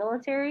Nazi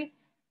military.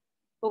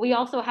 But we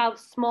also have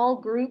small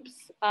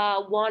groups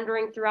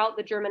wandering throughout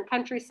the German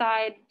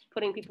countryside,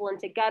 putting people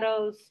into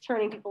ghettos,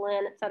 turning people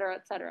in, et cetera,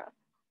 et cetera.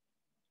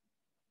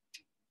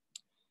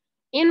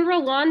 In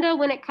Rwanda,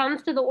 when it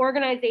comes to the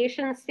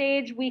organization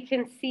stage, we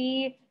can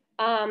see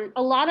a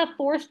lot of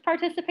forced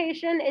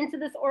participation into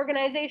this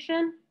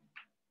organization,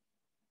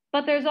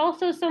 but there's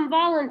also some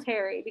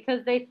voluntary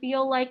because they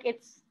feel like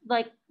it's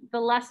like the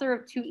lesser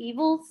of two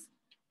evils.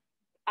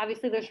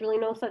 Obviously, there's really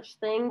no such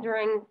thing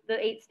during the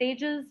 8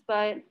 stages,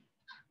 but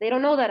they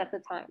don't know that at the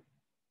time.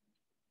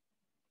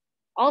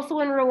 Also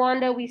in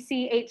Rwanda, we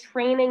see a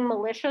training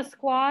militia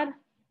squad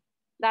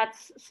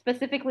that's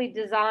specifically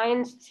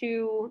designed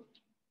to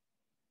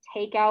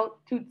take out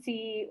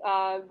Tutsi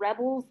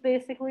rebels,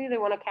 basically. They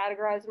want to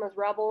categorize them as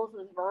rebels,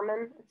 as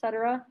vermin,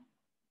 etc.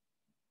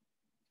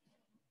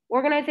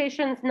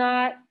 Organization's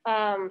not,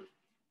 it's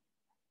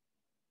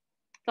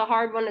a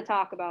hard one to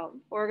talk about.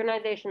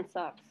 Organization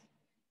sucks.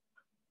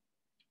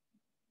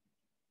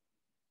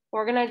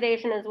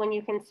 Organization is when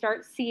you can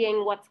start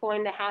seeing what's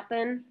going to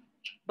happen,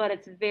 but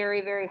it's very,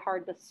 very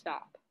hard to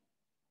stop.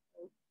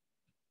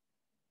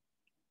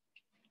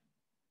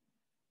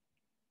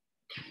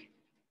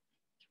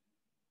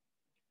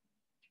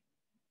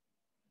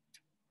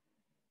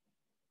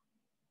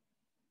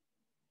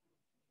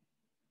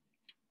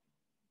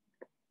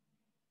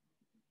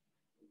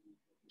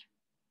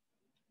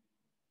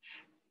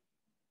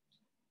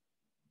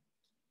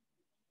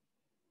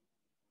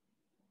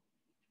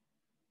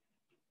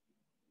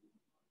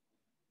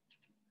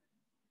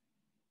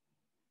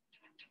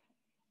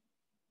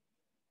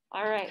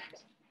 All right.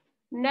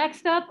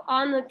 Next up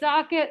on the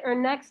docket, or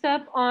next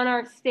up on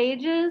our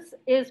stages,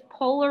 is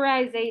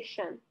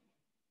polarization.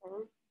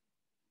 Okay.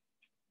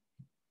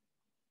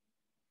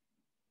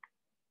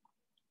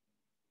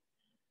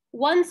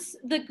 Once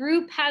the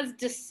group has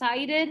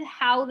decided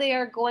how they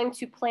are going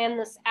to plan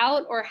this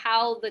out or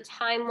how the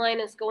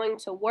timeline is going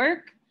to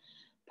work,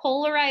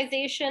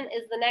 polarization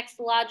is the next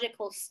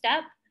logical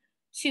step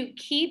to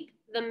keep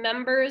the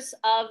members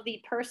of the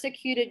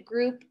persecuted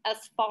group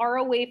as far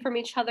away from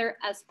each other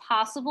as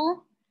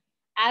possible,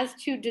 as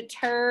to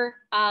deter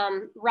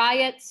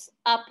riots,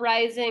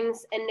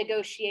 uprisings, and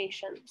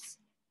negotiations.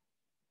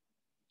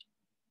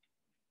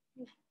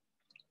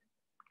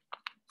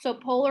 So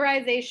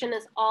polarization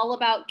is all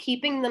about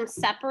keeping them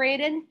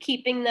separated,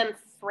 keeping them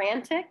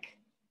frantic,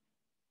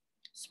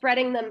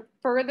 spreading them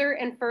further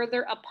and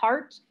further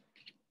apart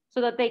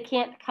so that they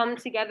can't come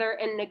together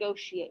and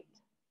negotiate.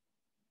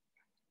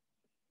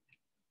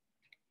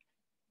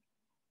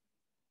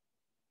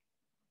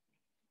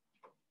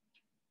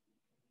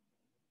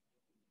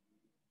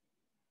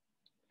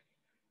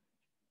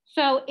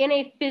 So in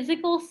a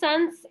physical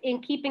sense, in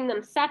keeping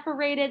them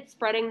separated,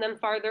 spreading them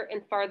farther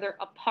and farther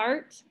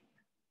apart,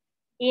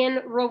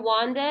 in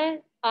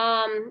Rwanda,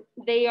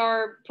 they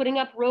are putting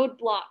up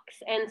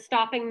roadblocks and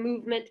stopping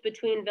movement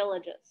between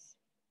villages.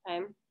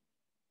 Okay?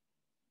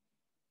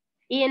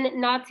 In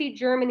Nazi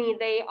Germany,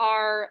 they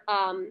are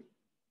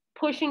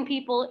pushing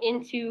people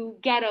into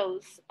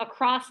ghettos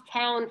across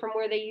town from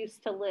where they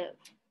used to live,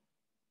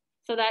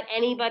 so that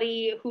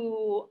anybody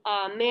who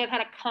may have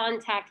had a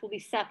contact will be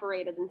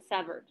separated and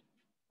severed.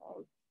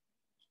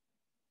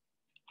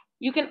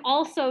 You can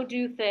also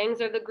do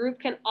things, or the group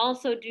can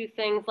also do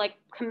things like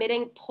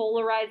committing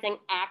polarizing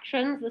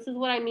actions. This is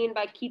what I mean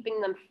by keeping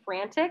them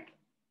frantic.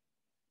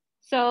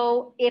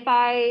 So if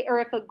a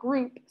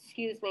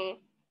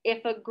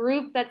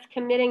group that's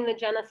committing the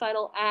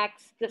genocidal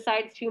acts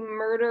decides to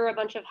murder a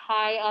bunch of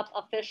high up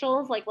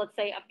officials, like let's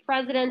say a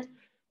president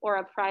or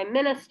a prime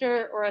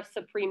minister or a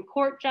Supreme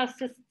Court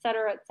justice, et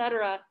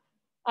cetera,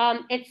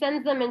 it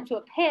sends them into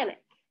a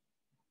panic.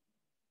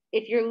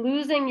 If you're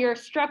losing your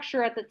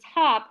structure at the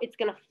top, it's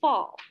going to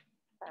fall.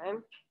 Okay?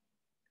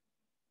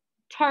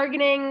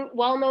 Targeting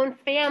well-known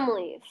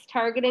families,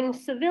 targeting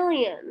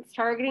civilians,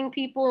 targeting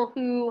people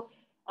who,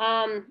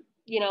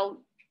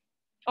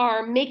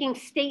 are making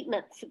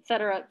statements, et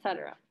cetera, et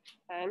cetera.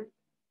 Okay?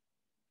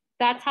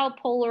 That's how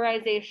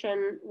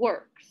polarization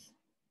works.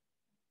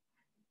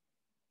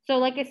 So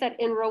like I said,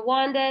 in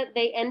Rwanda,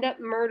 they end up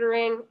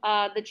murdering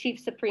the chief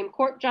Supreme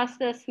Court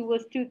justice who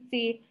was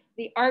Tutsi,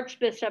 the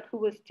archbishop who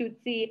was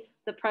Tutsi,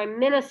 the prime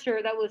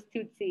minister that was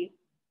Tutsi.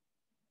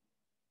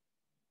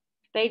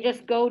 They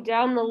just go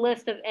down the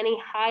list of any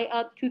high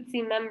up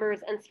Tutsi members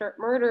and start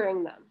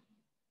murdering them.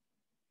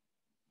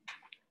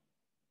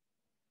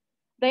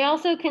 They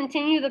also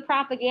continue the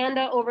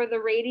propaganda over the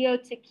radio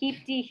to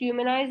keep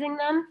dehumanizing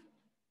them,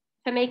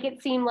 to make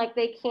it seem like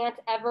they can't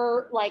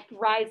ever like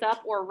rise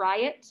up or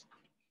riot.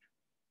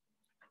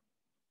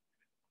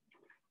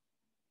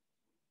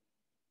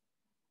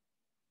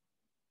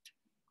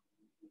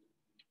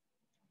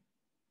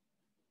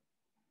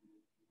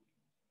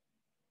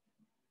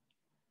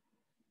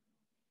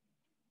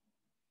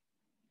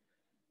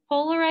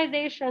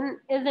 Polarization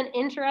is an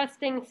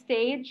interesting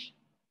stage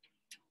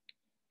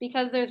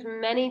because there's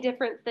many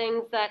different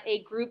things that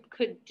a group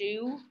could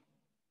do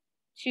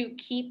to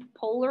keep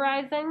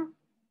polarizing.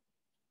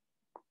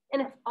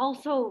 And it's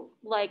also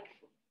like,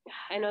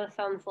 I know it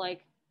sounds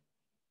like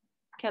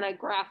kind of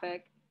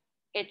graphic.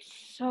 It's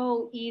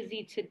so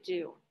easy to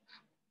do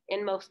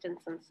in most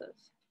instances.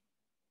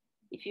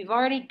 If you've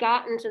already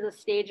gotten to the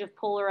stage of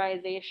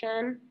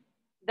polarization,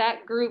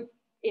 that group,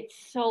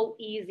 it's so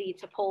easy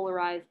to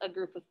polarize a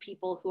group of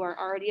people who are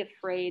already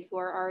afraid, who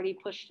are already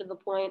pushed to the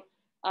point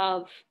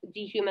of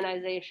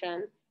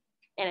dehumanization.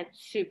 And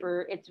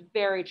it's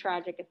very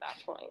tragic at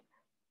that point.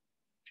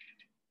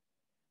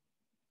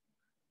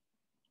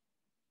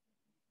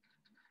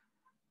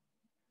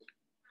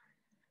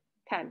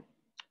 Okay.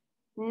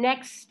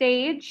 Next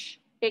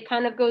stage, it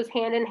kind of goes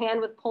hand in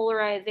hand with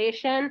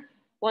polarization.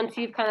 Once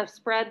you've kind of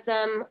spread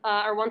them,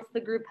 or once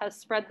the group has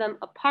spread them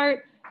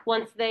apart,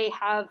 once they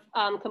have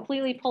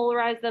completely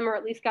polarized them, or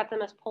at least got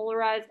them as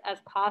polarized as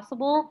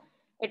possible,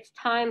 it's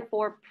time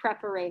for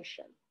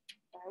preparation.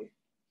 Okay?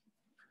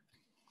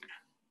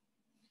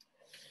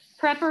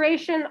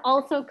 Preparation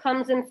also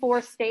comes in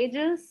 4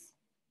 stages.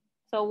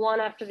 So one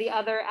after the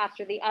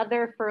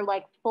other for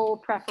like full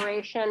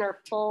preparation or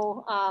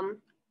full,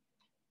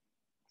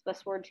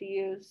 best word to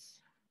use,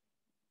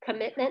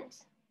 commitment,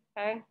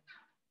 okay?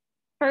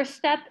 First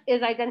step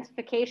is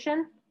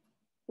identification,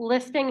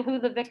 listing who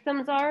the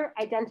victims are,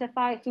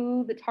 identify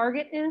who the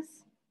target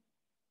is.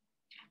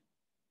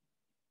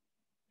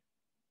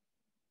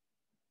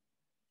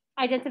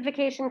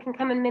 Identification can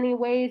come in many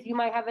ways. You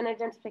might have an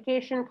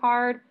identification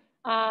card,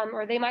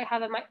 or they might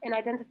have an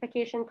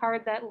identification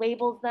card that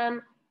labels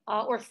them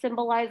or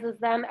symbolizes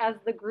them as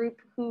the group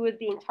who is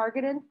being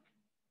targeted.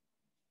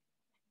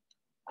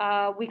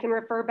 We can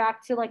refer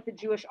back to like the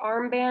Jewish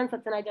armbands.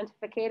 That's an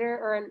identificator,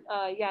 or an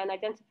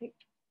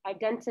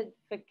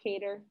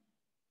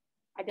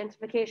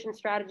identification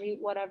strategy,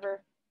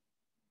 whatever,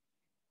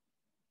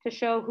 to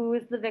show who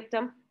is the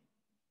victim.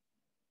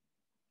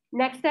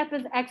 Next step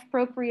is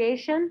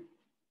expropriation,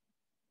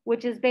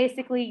 which is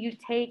basically you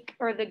take,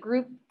 or the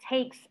group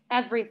takes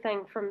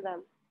everything from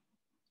them.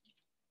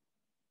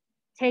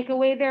 Take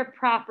away their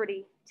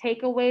property,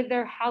 take away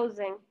their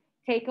housing,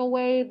 take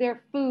away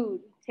their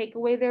food, take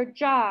away their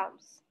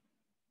jobs,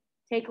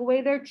 take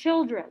away their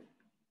children,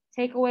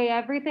 take away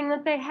everything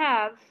that they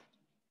have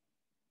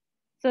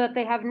so that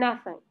they have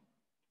nothing.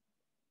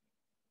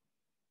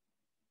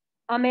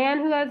 A man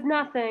who has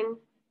nothing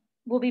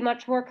will be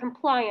much more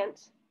compliant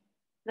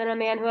than a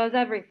man who has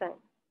everything.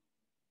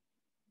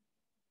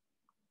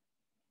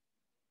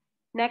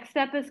 Next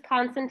step is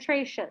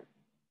concentration.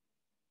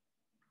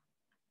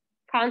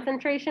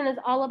 Concentration is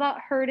all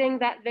about herding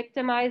that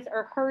victimized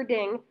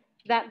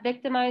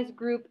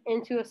group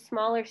into a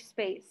smaller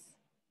space.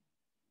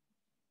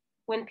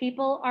 When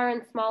people are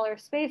in smaller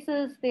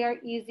spaces, they are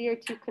easier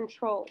to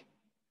control,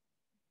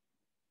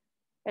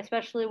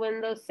 especially when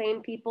those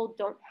same people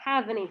don't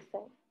have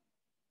anything.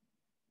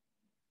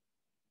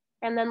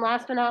 And then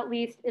last but not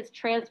least is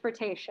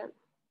transportation.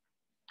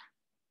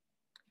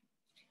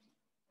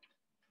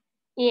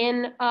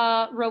 In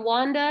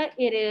Rwanda,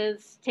 it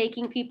is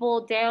taking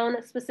people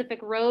down specific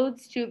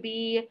roads to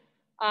be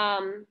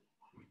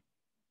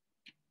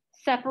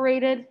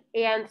separated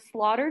and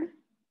slaughtered.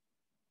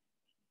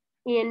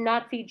 In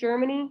Nazi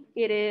Germany,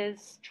 it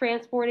is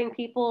transporting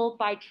people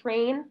by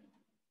train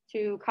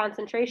to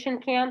concentration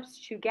camps,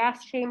 to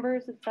gas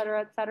chambers, et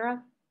cetera, et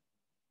cetera.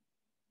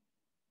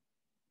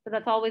 But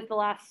that's always the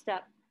last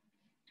step.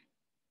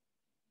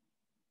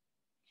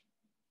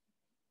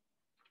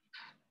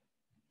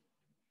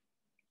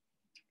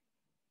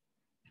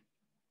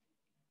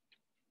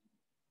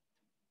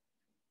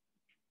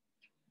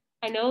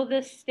 I know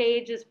this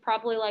stage is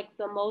probably like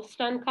the most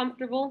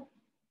uncomfortable.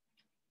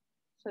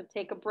 So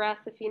take a breath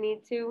if you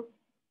need to.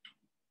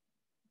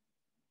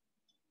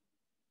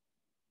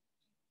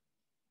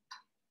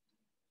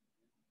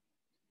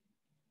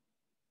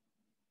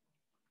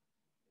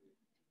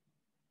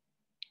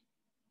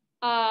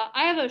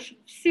 I have a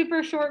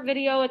super short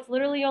video. It's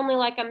literally only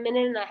like a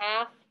minute and a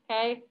half,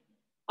 okay?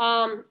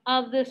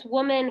 Of this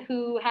woman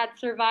who had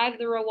survived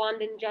the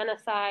Rwandan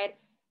genocide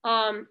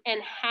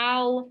and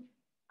how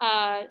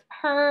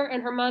her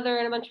and her mother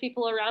and a bunch of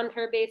people around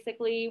her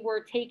basically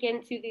were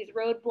taken to these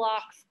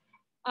roadblocks,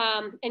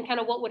 and kind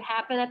of what would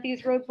happen at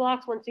these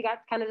roadblocks once you got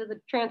kind of to the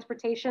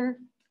transportation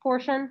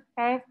portion,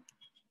 okay?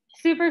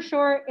 Super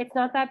short, it's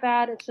not that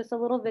bad, it's just a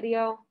little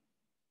video.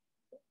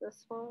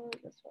 This one,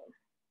 this one.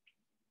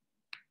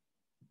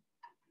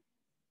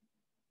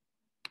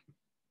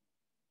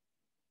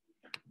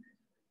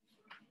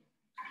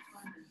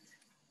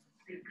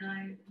 The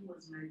guy who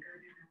was my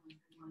guardian, I was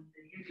the one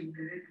heading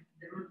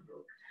the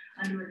roadblock.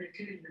 And when they're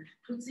telling me,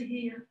 Tutsi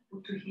here,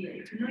 Hutu here.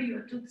 If you know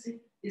you're Tutsi,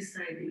 this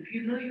side. If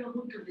you know you're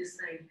Hutu, this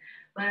side.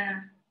 But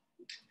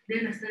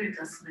then I started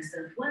to ask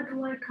myself, why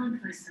do I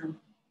count myself?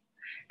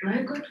 Do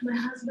I go to my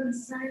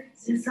husband's side?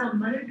 Since I'm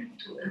married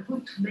to a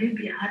Hutu,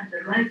 maybe I had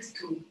the right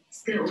to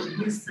stay on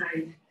his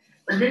side.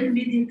 But then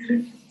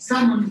immediately,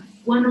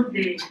 one of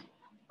the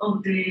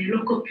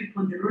local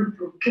people on the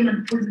roadblock came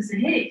and told me, say,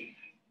 hey,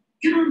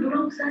 you don't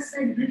belong to that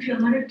side. If you're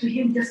married to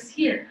him, just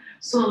here.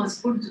 So I was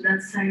pulled to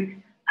that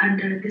side,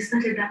 and they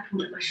started up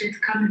with a machete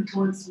coming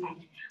towards me.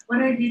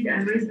 What I did, I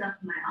raised up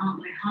my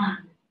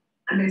hand,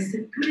 and I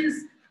said,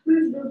 please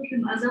don't kill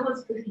him. As I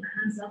was putting my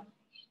hands up,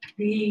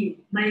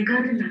 my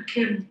gardener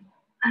came.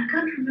 I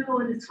can't remember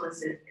whether it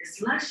was a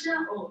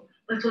slasher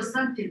but it was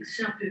something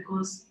sharp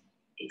because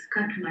it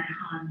cut my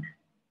hand.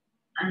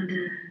 And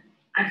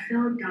I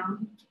fell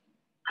down,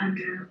 and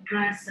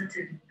blood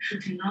started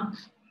shooting up.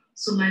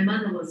 So my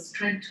mother was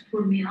trying to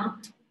pull me up.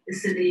 They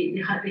said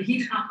they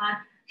hit her hard.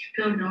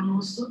 She fell down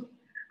also.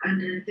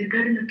 And the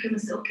gardener came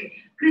and said, okay,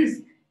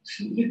 please.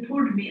 He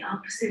pulled me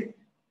up. He said,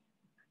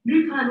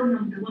 leave her alone.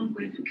 I'm the one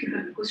going to kill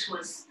her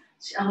because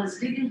I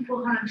was living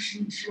for her, and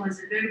she was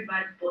a very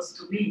bad boss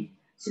to me.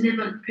 She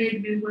never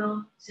paid me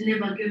well. She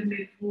never gave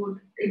me food.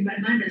 In my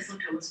mind, I thought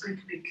I was going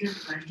to be killed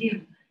by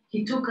him.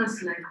 He took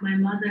us, like my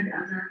mother and the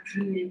other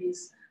 3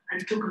 ladies,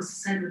 and took us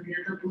aside of the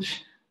other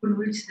bush, on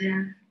which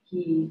there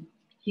he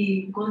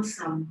got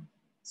some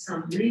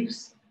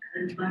leaves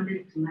and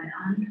bandaged my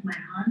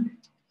hand,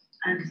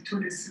 and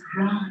told us,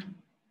 run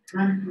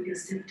for your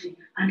safety.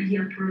 And he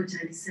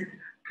apologized. He said,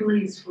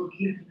 please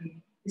forgive me.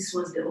 This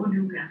was the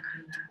only way I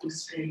could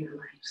spare your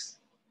lives.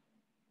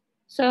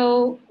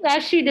 So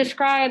as she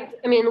described,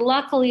 I mean,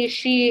 luckily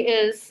she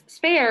is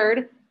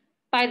spared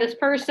by this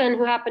person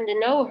who happened to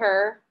know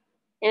her,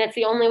 and it's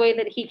the only way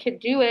that he could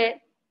do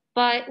it.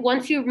 But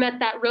once you've met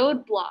that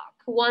roadblock,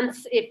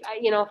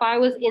 if I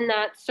was in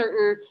that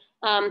certain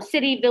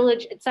city,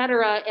 village,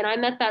 etc., and I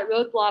met that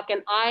roadblock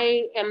and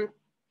I am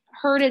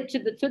herded to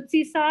the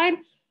Tutsi side,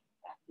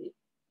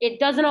 it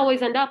doesn't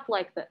always end up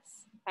like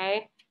this,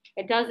 okay?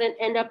 It doesn't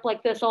end up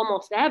like this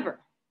almost ever,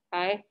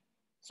 okay?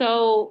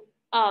 So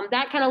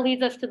that kind of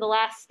leads us to the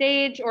last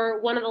stage, or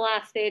one of the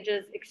last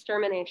stages,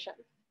 extermination.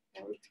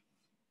 Okay?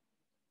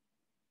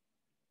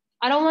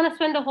 I don't want to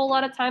spend a whole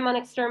lot of time on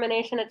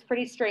extermination. It's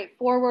pretty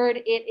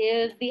straightforward. It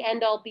is the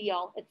end all be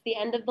all. It's the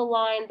end of the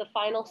line, the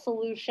final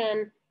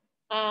solution,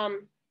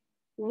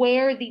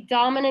 where the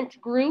dominant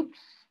group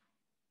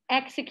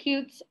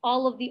executes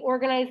all of the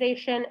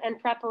organization and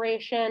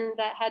preparation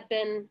that had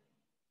been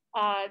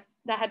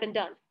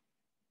done.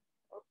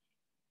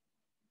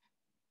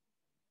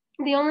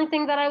 The only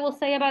thing that I will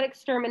say about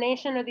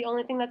extermination, or the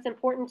only thing that's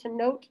important to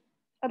note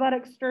about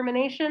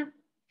extermination,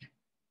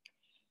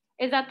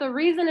 is that the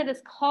reason it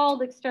is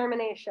called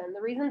extermination,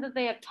 the reason that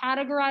they have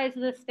categorized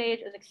this stage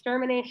as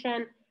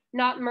extermination,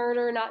 not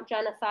murder, not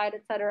genocide,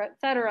 et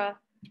cetera,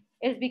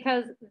 is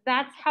because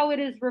that's how it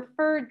is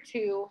referred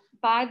to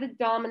by the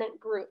dominant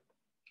group.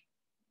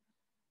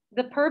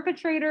 The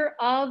perpetrator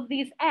of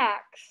these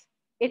acts,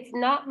 it's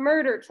not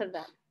murder to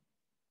them.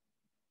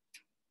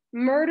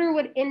 Murder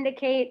would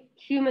indicate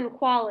human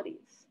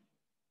qualities,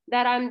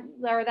 that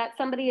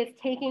somebody is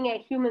taking a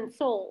human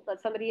soul,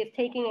 that somebody is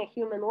taking a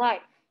human life.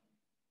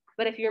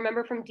 But if you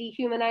remember from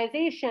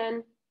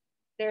dehumanization,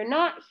 they're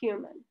not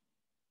human,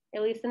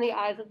 at least in the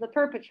eyes of the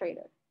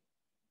perpetrator.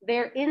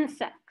 They're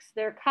insects,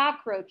 they're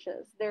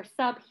cockroaches, they're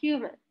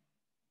subhuman.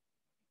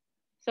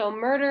 So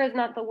murder is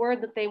not the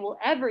word that they will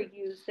ever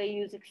use. They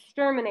use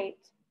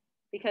exterminate,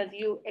 because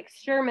you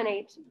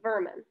exterminate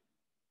vermin.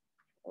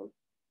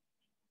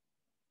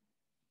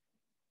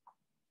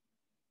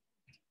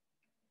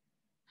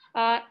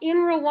 In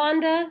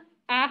Rwanda,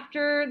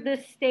 after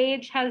this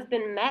stage has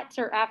been met,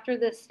 or after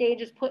this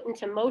stage is put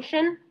into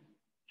motion,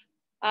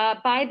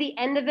 by the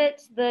end of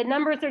it, the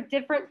numbers are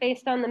different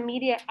based on the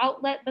media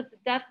outlet, but the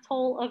death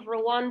toll of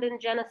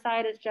Rwandan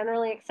genocide is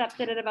generally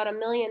accepted at about 1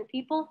 million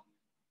people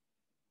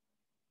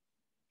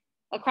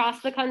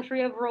across the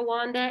country of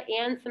Rwanda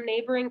and some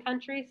neighboring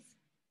countries.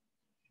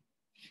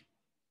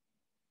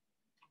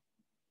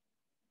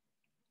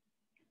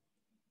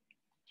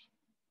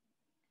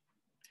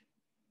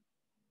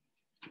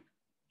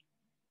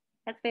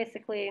 That's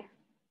basically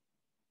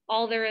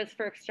all there is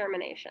for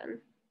extermination.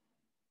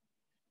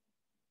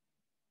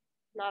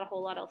 Not a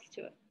whole lot else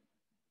to it.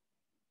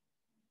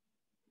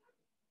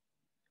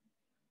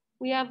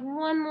 We have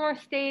one more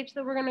stage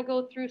that we're going to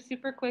go through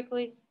super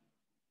quickly.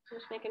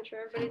 Just making sure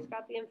everybody's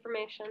got the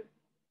information.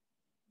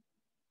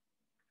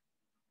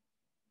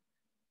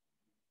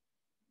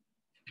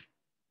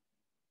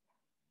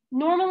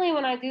 Normally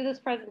when I do this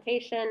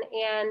presentation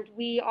and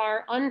we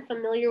are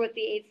unfamiliar with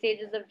the 8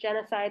 stages of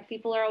genocide,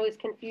 people are always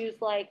confused,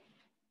 like,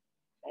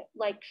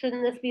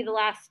 shouldn't this be the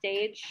last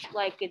stage?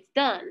 Like, it's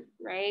done,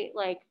 right?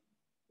 Like,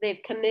 they've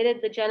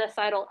committed the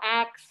genocidal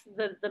acts,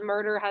 the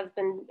murder has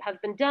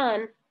been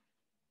done.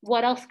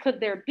 What else could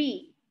there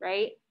be,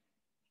 right?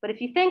 But if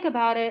you think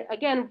about it,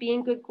 again,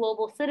 being good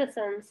global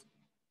citizens,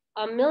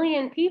 1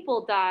 million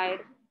people died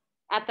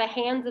at the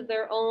hands of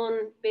their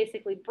own,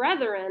 basically,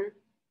 brethren.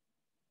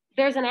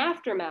 There's an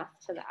aftermath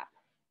to that.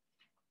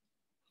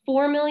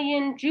 4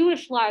 million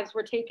Jewish lives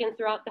were taken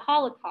throughout the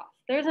Holocaust.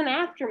 There's an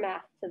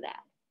aftermath to that.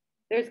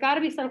 There's got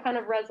to be some kind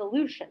of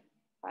resolution,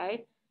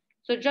 right?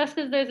 So just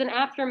as there's an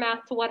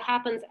aftermath to what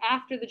happens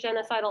after the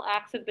genocidal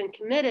acts have been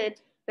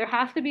committed, there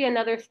has to be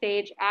another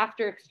stage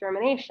after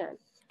extermination.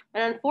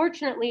 And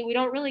unfortunately, we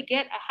don't really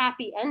get a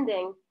happy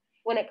ending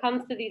when it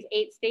comes to these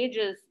 8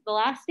 stages. The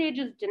last stage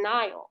is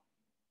denial.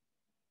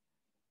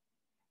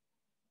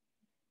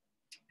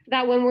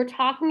 That when we're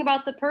talking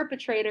about the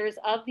perpetrators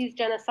of these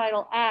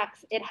genocidal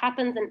acts, it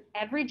happens in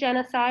every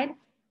genocide,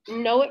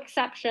 no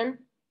exception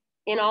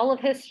in all of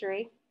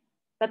history,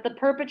 that the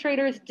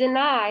perpetrators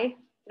deny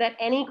that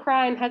any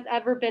crime has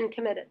ever been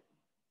committed.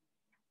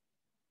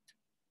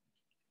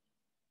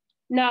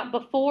 Not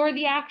before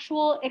the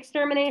actual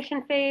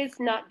extermination phase,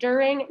 not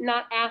during,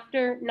 not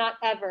after, not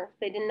ever.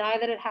 They deny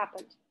that it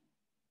happened.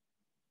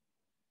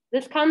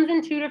 This comes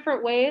in 2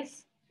 different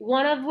ways,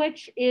 one of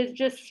which is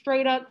just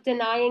straight up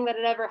denying that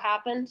it ever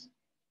happened,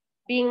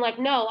 being like,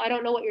 no, I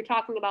don't know what you're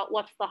talking about.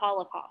 What's the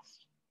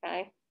Holocaust?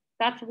 Okay,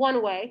 that's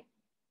one way.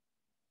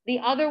 The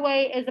other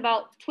way is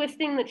about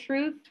twisting the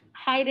truth,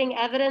 hiding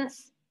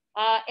evidence,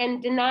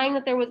 and denying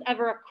that there was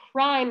ever a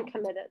crime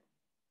committed.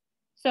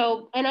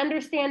 So an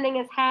understanding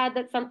is had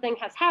that something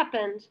has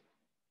happened,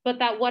 but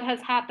that what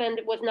has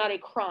happened was not a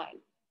crime,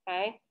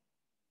 okay?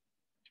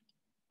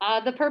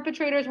 The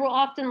perpetrators will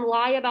often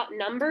lie about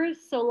numbers,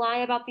 so lie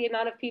about the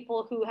amount of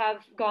people who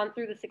have gone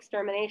through this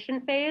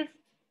extermination phase,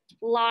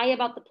 lie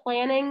about the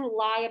planning,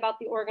 lie about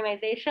the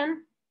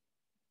organization.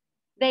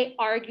 They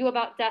argue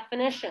about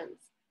definitions.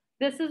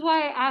 This is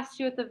why I asked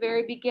you at the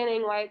very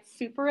beginning why it's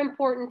super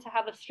important to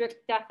have a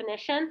strict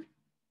definition.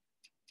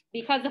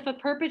 Because if a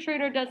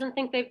perpetrator doesn't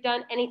think they've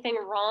done anything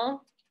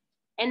wrong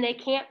and they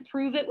can't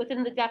prove it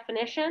within the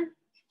definition,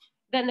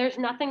 then there's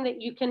nothing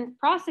that you can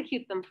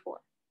prosecute them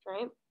for,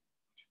 right?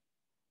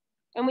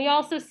 And we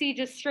also see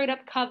just straight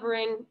up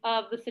covering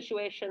of the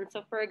situation.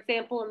 So for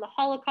example, in the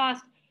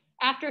Holocaust,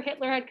 after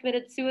Hitler had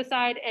committed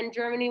suicide and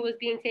Germany was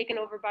being taken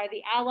over by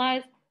the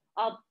Allies,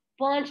 a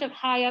bunch of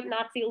high up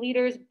Nazi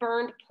leaders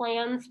burned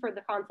plans for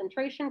the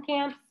concentration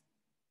camps.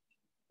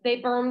 They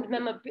burned,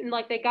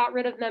 they got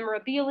rid of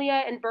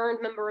memorabilia and burned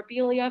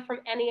memorabilia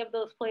from any of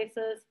those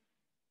places,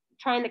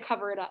 trying to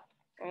cover it up,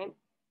 right?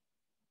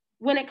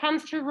 When it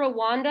comes to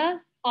Rwanda,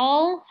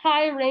 all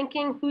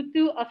high-ranking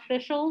Hutu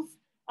officials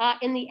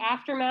in the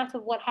aftermath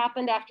of what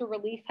happened after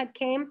relief had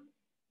came,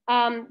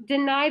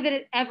 deny that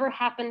it ever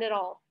happened at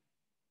all.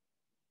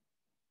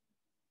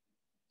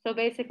 So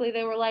basically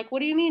they were like, what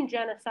do you mean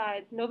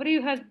genocide?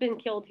 Nobody has been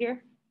killed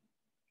here.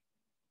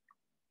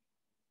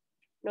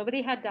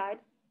 Nobody had died.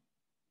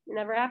 It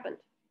never happened.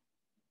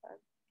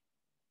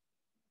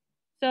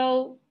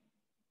 So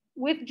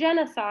with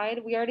genocide,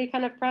 we already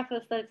kind of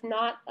prefaced that it's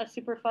not a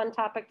super fun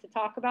topic to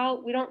talk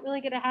about. We don't really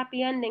get a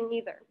happy ending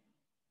either.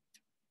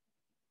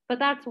 But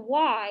that's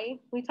why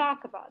we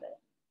talk about it.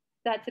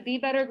 That to be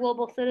better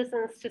global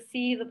citizens, to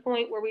see the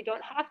point where we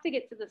don't have to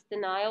get to this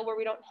denial, where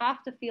we don't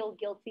have to feel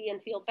guilty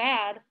and feel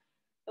bad,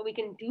 that we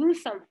can do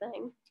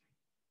something,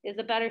 is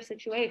a better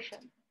situation.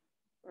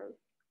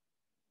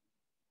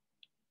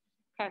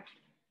 Okay.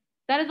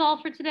 That is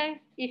all for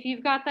today. If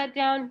you've got that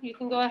down, you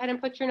can go ahead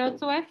and put your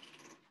notes away.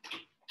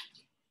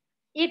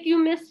 If you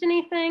missed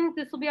anything,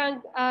 this will be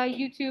on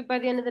YouTube by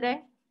the end of the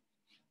day.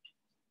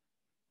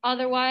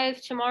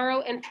 Otherwise,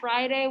 tomorrow and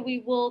Friday,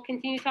 we will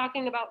continue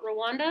talking about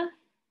Rwanda.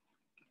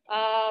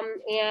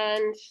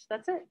 And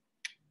that's it.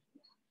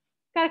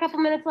 Got a couple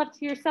minutes left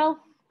to yourself.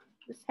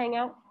 Just hang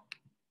out.